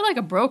know. They show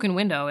a broken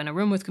window in a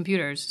room with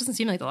computers. It doesn't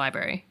seem like the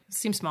library. It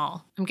seems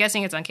small. I'm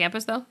guessing it's on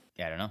campus, though?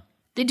 Yeah, I don't know.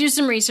 They do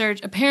some research.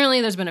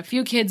 Apparently, there's been a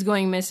few kids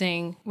going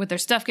missing with their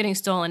stuff getting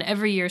stolen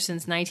every year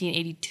since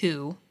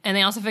 1982. And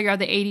they also figure out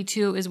that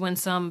 82 is when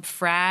some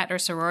frat or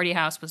sorority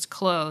house was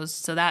closed.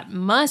 So that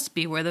must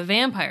be where the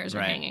vampires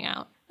are hanging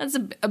out. That's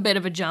a bit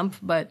of a jump,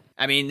 but...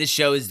 I mean, this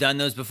show has done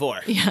those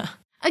before. Yeah.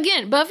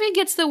 Again, Buffy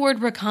gets the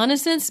word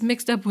reconnaissance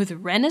mixed up with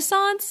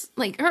renaissance.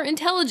 Like, her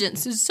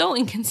intelligence is so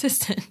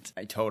inconsistent.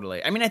 I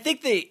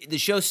think the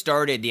show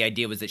started, the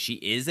idea was that she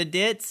is a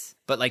ditz,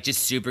 but like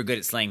just super good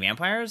at slaying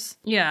vampires.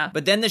 Yeah.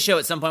 But then the show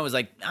at some point was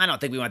like, I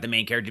don't think we want the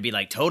main character to be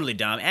like totally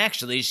dumb.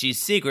 Actually,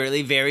 she's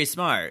secretly very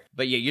smart.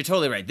 But yeah, you're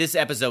totally right. This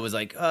episode was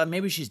like,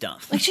 maybe she's dumb.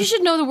 Like, she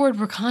should know the word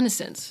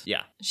reconnaissance.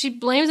 Yeah. She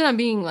blames it on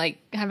being, like,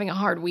 having a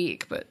hard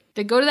week, but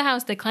they go to the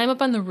house, they climb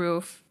up on the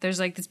roof. There's,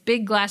 like, this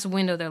big glass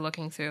window they're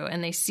looking through,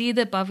 and they see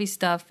that Buffy's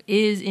stuff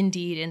is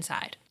indeed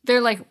inside.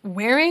 They're, like,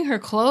 wearing her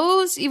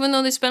clothes, even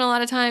though they spent a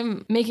lot of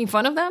time making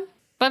fun of them.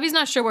 Buffy's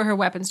not sure where her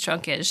weapons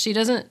trunk is. She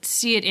doesn't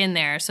see it in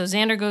there, so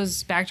Xander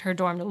goes back to her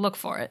dorm to look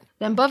for it.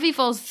 Then Buffy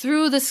falls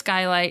through the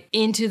skylight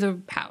into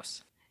the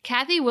house.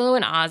 Kathy, Willow,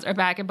 and Oz are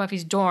back at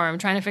Buffy's dorm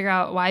trying to figure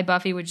out why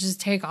Buffy would just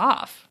take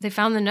off. They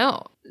found the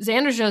note.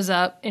 Xander shows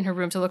up in her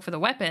room to look for the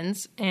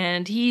weapons,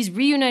 and he's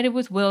reunited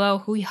with Willow,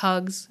 who he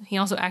hugs. He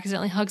also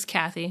accidentally hugs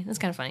Kathy. That's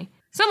kind of funny.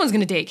 Someone's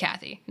going to date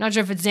Kathy. Not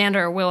sure if it's Xander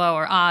or Willow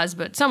or Oz,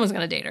 but someone's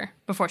going to date her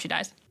before she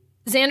dies.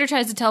 Xander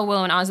tries to tell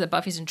Willow and Oz that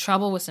Buffy's in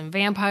trouble with some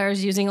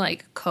vampires using,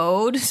 like,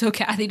 code so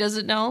Kathy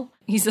doesn't know.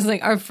 He says,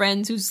 like, our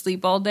friends who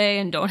sleep all day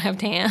and don't have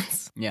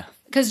tans. Yeah.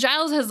 Because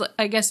Giles has,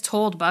 I guess,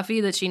 told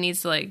Buffy that she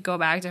needs to, like, go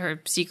back to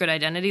her secret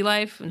identity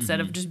life instead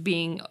of just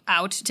being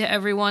out to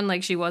everyone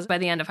like she was by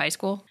the end of high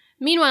school.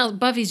 Meanwhile,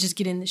 Buffy's just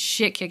getting the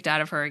shit kicked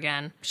out of her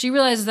again. She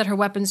realizes that her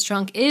weapons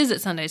trunk is at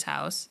Sunday's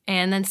house.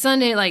 And then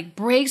Sunday, like,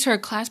 breaks her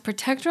class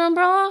protector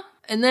umbrella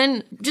and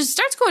then just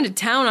starts going to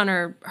town on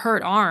her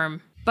hurt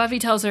arm. Buffy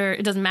tells her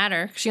it doesn't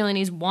matter. She only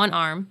needs one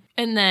arm.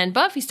 And then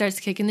Buffy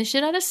starts kicking the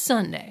shit out of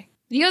Sunday.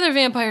 The other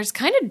vampires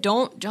kind of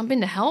don't jump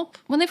in to help.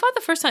 When they fought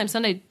the first time,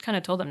 Sunday kind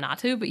of told them not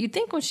to, but you'd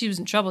think when she was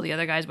in trouble, the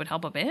other guys would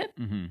help a bit.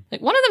 Mm-hmm.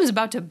 Like, one of them is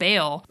about to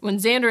bail when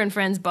Xander and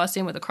friends bust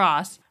in with a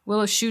cross.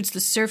 Willow shoots the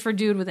surfer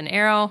dude with an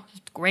arrow.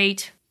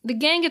 Great. The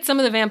gang gets some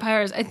of the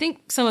vampires. I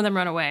think some of them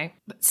run away.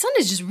 But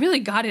Sunday's just really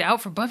got it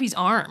out for Buffy's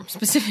arm,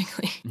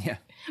 specifically. Yeah.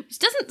 Which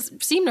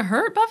doesn't seem to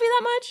hurt Buffy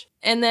that much.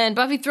 And then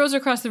Buffy throws her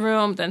across the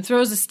room, then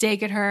throws a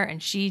stake at her,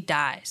 and she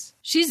dies.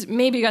 She's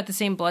maybe got the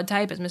same blood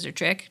type as Mr.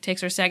 Trick.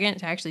 Takes her a second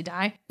to actually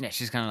die. Yeah,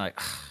 she's kind of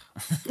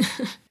like,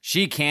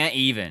 she can't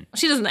even.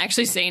 She doesn't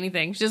actually say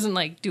anything. She doesn't,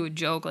 like, do a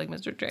joke like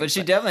Mr. Trick. But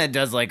she definitely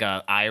does, like,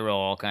 a eye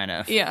roll kind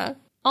of. Yeah.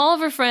 All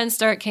of her friends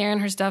start carrying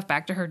her stuff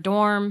back to her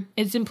dorm.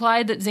 It's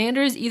implied that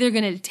Xander is either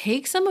going to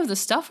take some of the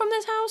stuff from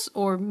this house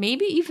or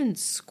maybe even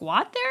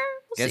squat there.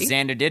 We'll Guess see.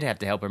 Xander did have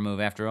to help her move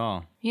after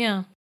all.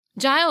 Yeah.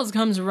 Giles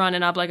comes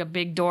running up like a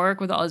big dork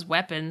with all his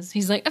weapons.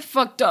 He's like, I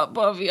fucked up,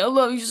 Buffy. I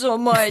love you so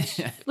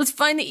much. Let's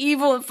find the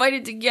evil and fight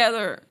it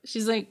together.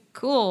 She's like,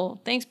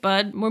 cool. Thanks,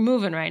 bud. We're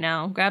moving right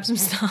now. Grab some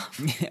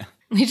stuff. Yeah.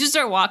 They just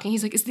start walking.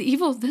 He's like, is the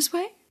evil this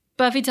way?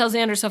 Buffy tells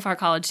Xander so far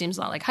college seems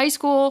a lot like high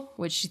school,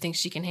 which she thinks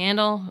she can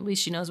handle. At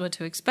least she knows what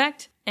to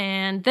expect.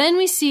 And then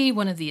we see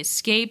one of the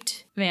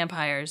escaped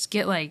vampires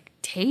get, like,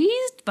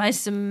 tased by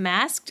some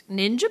masked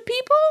ninja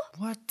people.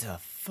 What the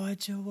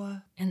fudge or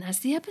what? And that's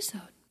the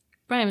episode.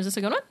 Brian, was this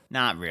a good one?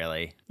 Not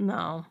really.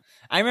 No.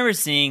 I remember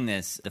seeing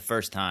this the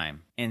first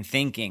time and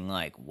thinking,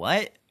 like,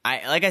 what?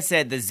 Like I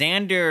said, the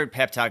Xander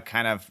pep talk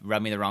kind of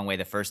rubbed me the wrong way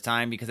the first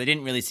time because I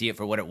didn't really see it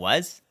for what it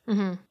was.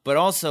 Mm-hmm. But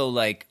also,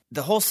 like,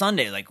 the whole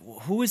Sunday, like,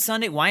 who is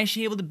Sunday? Why is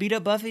she able to beat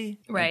up Buffy?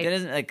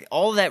 Right. Like,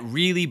 all of that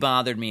really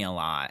bothered me a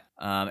lot.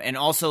 And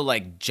also,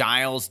 like,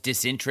 Giles'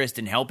 disinterest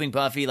in helping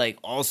Buffy, like,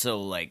 also,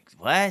 like,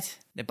 what?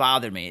 It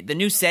bothered me. The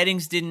new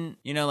settings didn't,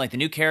 like, the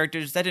new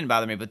characters, that didn't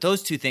bother me. But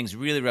those two things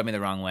really rubbed me the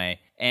wrong way.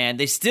 And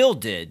they still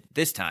did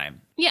this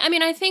time. Yeah, I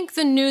mean, I think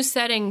the new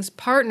settings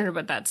partnered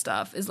with that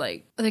stuff is,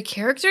 like, the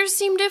characters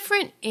seem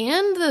different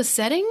and the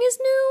setting is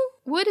new?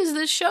 What is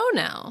this show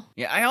now?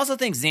 Yeah, I also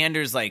think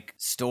Xander's, like,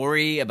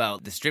 story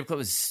about the strip club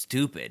is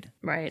stupid.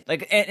 Right.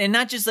 Like, and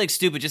not just, like,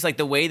 stupid, just, like,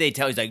 the way they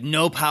tell, he's like,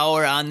 no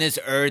power on this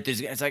earth.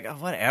 It's like, oh,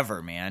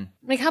 whatever, man.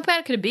 Like, how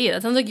bad could it be?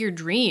 That sounds like your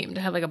dream,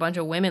 to have, like, a bunch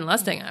of women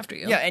lusting after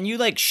you. Yeah, and you,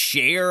 like,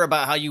 share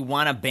about how you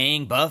want to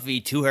bang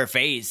Buffy to her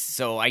face,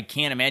 so I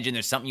can't imagine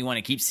there's something you want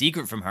to keep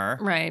secret from her.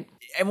 Right.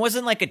 It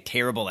wasn't, like, a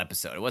terrible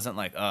episode. It wasn't,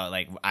 like,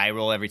 eye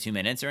roll every 2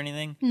 minutes or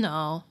anything.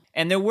 No.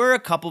 And there were a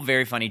couple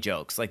very funny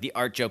jokes. Like, the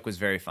art joke was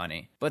very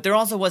funny. But there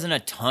also wasn't a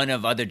ton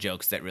of other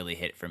jokes that really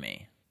hit for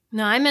me.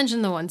 No, I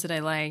mentioned the ones that I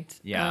liked.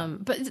 Yeah.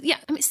 But, yeah,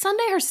 I mean,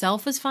 Sunday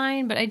herself was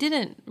fine, but I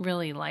didn't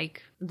really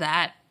like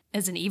that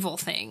as an evil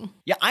thing.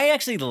 Yeah, I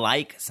actually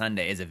like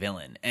Sunday as a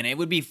villain. And it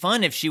would be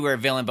fun if she were a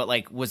villain, but,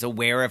 like, was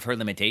aware of her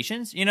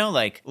limitations. You know,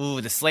 like,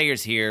 ooh, the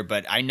Slayer's here,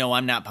 but I know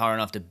I'm not power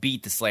enough to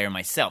beat the Slayer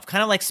myself.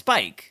 Kind of like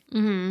Spike,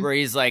 where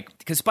he's like,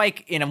 because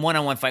Spike in a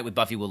one-on-one fight with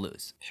Buffy will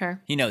lose.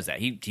 Sure. He knows that.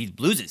 He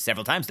loses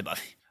several times to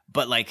Buffy.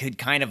 But, like,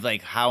 kind of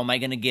like, how am I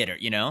going to get her,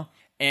 you know?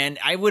 And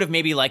I would have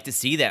maybe liked to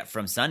see that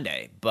from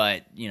Sunday,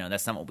 but,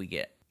 that's not what we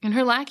get. And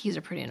her lackeys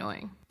are pretty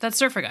annoying. That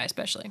surfer guy,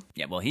 especially.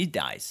 Yeah, well, he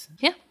dies.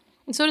 Yeah,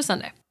 and so does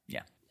Sunday.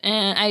 Yeah.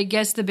 And I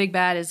guess the big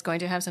bad is going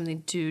to have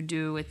something to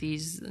do with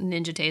these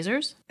ninja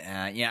tasers.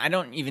 Yeah, I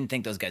don't even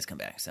think those guys come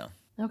back, so.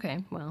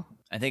 Okay, well.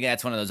 I think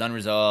that's one of those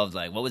unresolved,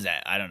 like, what was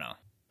that? I don't know.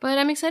 But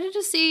I'm excited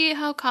to see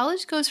how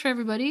college goes for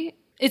everybody.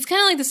 It's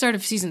kind of like the start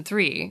of season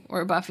 3,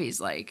 where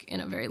Buffy's like in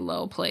a very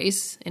low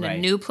place, in a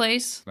new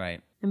place. Right.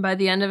 And by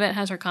the end of it,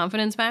 has her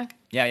confidence back.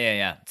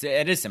 Yeah.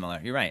 It is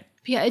similar. You're right.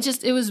 Yeah,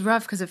 it was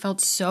rough because it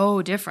felt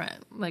so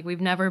different. Like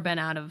we've never been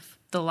out of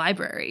the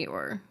library,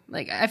 or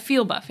like I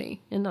feel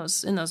Buffy in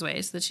those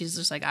ways, that she's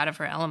just like out of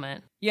her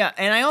element. Yeah,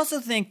 and I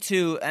also think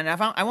too, and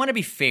I want to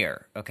be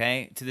fair,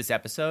 okay, to this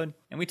episode,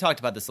 and we talked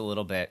about this a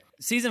little bit.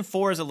 Season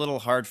 4 is a little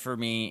hard for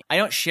me. I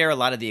don't share a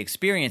lot of the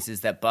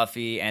experiences that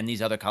Buffy and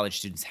these other college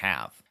students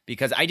have.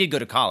 Because I did go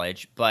to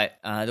college, but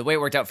the way it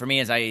worked out for me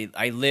is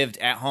I lived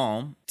at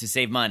home to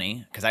save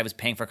money because I was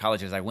paying for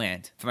college as I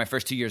went for my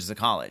first 2 years of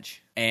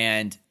college.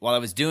 And while I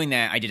was doing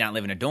that, I did not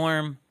live in a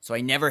dorm, so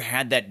I never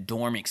had that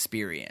dorm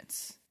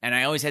experience. And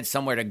I always had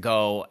somewhere to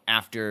go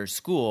after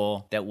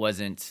school that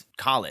wasn't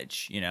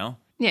college, you know?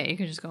 Yeah, you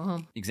could just go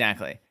home.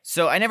 Exactly.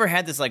 So I never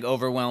had this like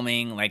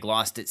overwhelming, like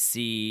lost at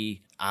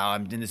sea,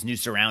 I'm in this new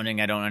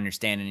surrounding, I don't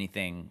understand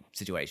anything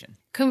situation.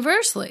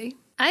 Conversely,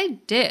 I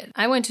did.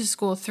 I went to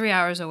school 3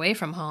 hours away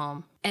from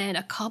home, and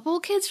a couple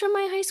kids from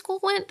my high school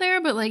went there,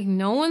 but like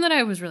no one that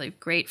I was really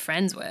great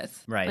friends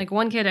with. Right. Like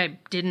one kid I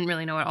didn't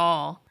really know at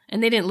all,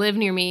 and they didn't live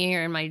near me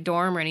or in my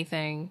dorm or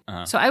anything.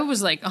 So I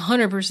was like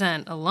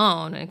 100%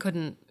 alone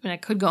and I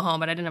could go home,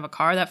 but I didn't have a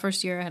car that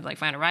first year. I had to like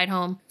find a ride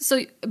home.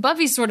 So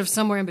Buffy's sort of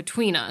somewhere in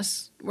between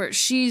us, where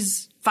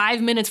she's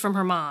 5 minutes from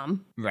her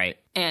mom. Right.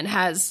 And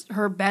has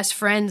her best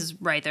friends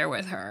right there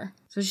with her.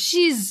 So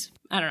she's,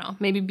 I don't know,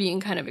 maybe being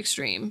kind of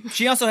extreme.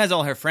 She also has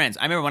all her friends.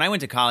 I remember when I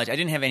went to college, I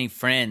didn't have any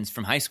friends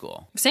from high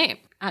school. Same.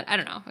 I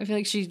don't know. I feel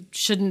like she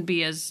shouldn't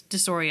be as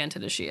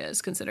disoriented as she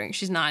is, considering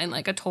she's not in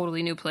like a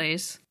totally new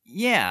place.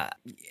 Yeah,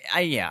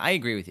 I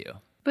agree with you.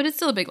 But it's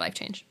still a big life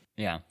change.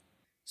 Yeah.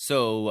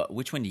 So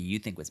which one do you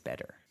think was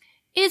better?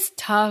 It's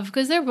tough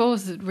because they're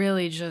both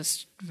really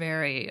just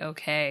very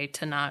okay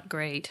to not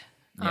great.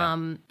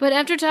 Yeah. But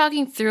after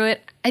talking through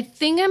it, I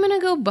think I'm going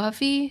to go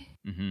Buffy.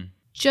 Mm-hmm.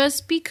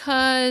 Just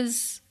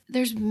because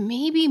there's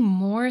maybe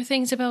more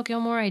things about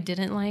Gilmore I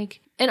didn't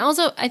like. And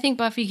also, I think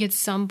Buffy gets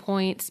some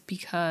points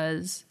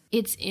because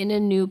it's in a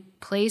new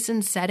place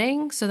and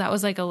setting. So that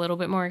was like a little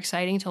bit more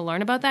exciting to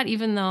learn about that,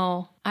 even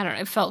though, I don't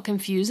know, it felt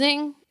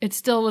confusing. It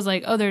still was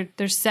like, oh,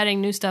 they're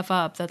setting new stuff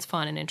up. That's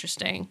fun and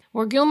interesting.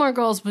 Where Gilmore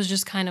Girls was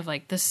just kind of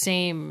like the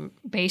same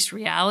base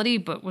reality,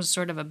 but was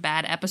sort of a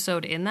bad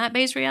episode in that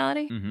base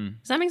reality. Mm-hmm.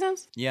 Does that make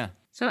sense? Yeah.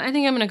 So I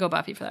think I'm going to go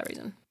Buffy for that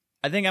reason.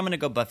 I think I'm going to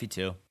go Buffy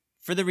too.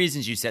 For the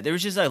reasons you said, there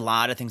was just a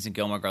lot of things in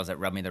Gilmore Girls that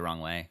rubbed me the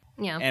wrong way.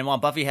 Yeah. And while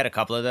Buffy had a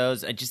couple of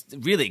those,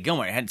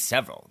 Gilmore had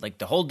several. Like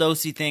the whole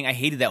Dosey thing, I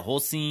hated that whole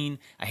scene.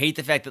 I hate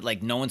the fact that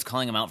like no one's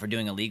calling him out for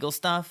doing illegal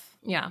stuff.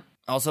 Yeah.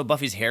 Also,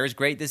 Buffy's hair is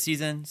great this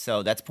season,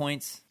 so that's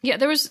points. Yeah,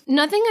 there was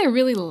nothing I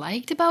really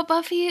liked about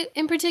Buffy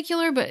in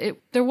particular, but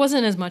there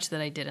wasn't as much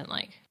that I didn't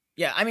like.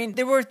 Yeah, I mean,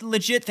 there were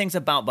legit things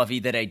about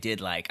Buffy that I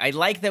did like. I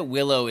like that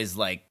Willow is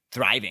like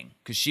thriving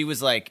because she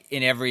was like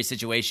in every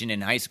situation in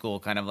high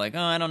school kind of like,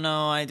 oh, I don't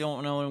know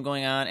what's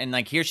going on. And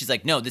like here she's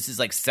like, no, this is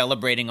like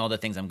celebrating all the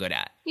things I'm good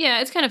at.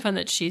 Yeah, it's kind of fun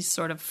that she's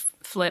sort of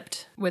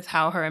flipped with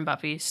how her and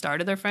Buffy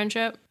started their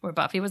friendship, where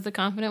Buffy was the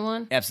confident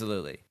one.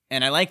 Absolutely.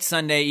 And I liked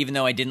Sunday, even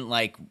though I didn't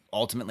like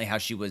ultimately how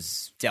she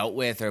was dealt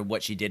with or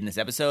what she did in this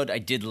episode. I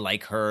did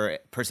like her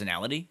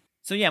personality.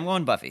 So yeah, I'm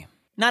going Buffy.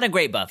 Not a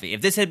great Buffy.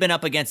 If this had been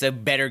up against a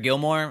better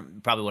Gilmore,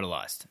 probably would have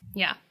lost.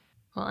 Yeah.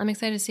 Well, I'm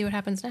excited to see what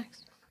happens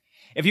next.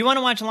 If you want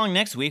to watch along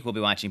next week, we'll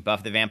be watching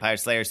Buffy the Vampire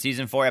Slayer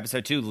Season 4,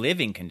 Episode 2,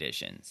 Living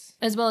Conditions.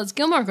 As well as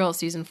Gilmore Girls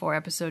Season 4,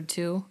 Episode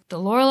 2, The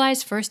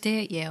Lorelai's First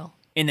Day at Yale.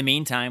 In the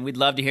meantime, we'd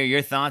love to hear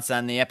your thoughts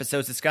on the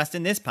episodes discussed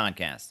in this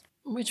podcast.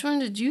 Which one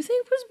did you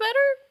think was better?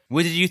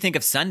 What did you think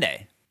of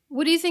Sunday?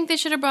 What do you think they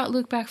should have brought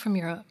Luke back from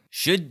Europe?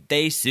 Should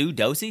they sue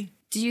Dosey?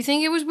 Do you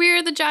think it was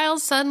weird that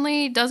Giles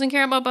suddenly doesn't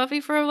care about Buffy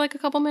for like a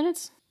couple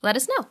minutes? Let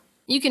us know.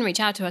 You can reach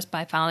out to us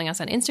by following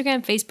us on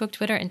Instagram, Facebook,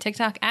 Twitter, and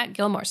TikTok at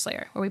Gilmore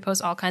Slayer, where we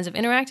post all kinds of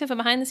interactive and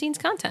behind-the-scenes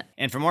content.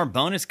 And for more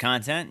bonus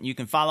content, you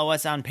can follow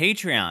us on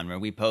Patreon, where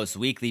we post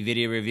weekly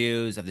video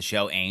reviews of the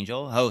show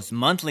Angel, host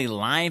monthly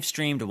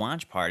live-streamed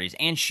watch parties,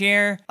 and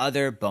share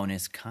other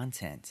bonus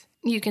content.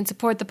 You can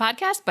support the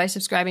podcast by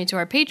subscribing to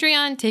our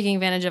Patreon, taking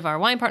advantage of our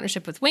wine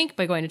partnership with Wink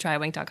by going to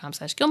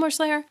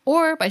trywink.com/GilmoreSlayer,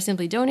 or by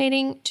simply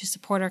donating to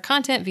support our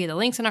content via the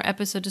links in our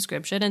episode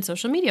description and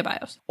social media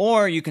bios.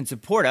 Or you can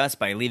support us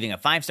by leaving a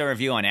 5-star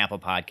review on Apple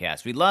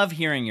Podcasts. We love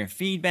hearing your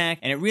feedback,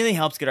 and it really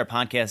helps get our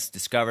podcast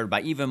discovered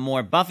by even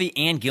more Buffy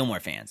and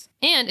Gilmore fans.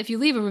 And if you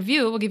leave a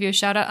review, we'll give you a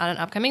shout out on an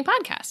upcoming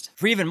podcast.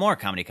 For even more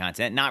comedy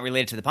content not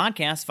related to the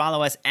podcast,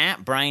 follow us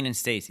at Brian and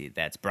Stacey.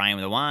 That's Brian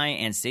with a Y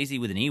and Stacey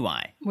with an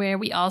EY. Where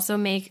we also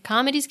make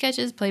comedy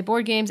sketches, play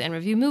board games, and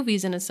review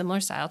movies in a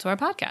similar style to our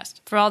podcast.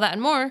 For all that and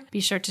more,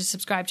 be sure to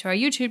subscribe to our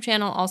YouTube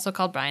channel, also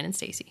called Brian and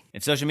Stacey.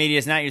 If social media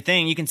is not your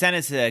thing, you can send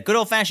us a good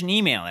old-fashioned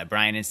email at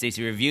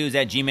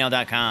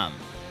brianandstaceyreviews@gmail.com.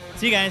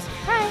 See you guys.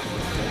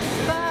 Bye.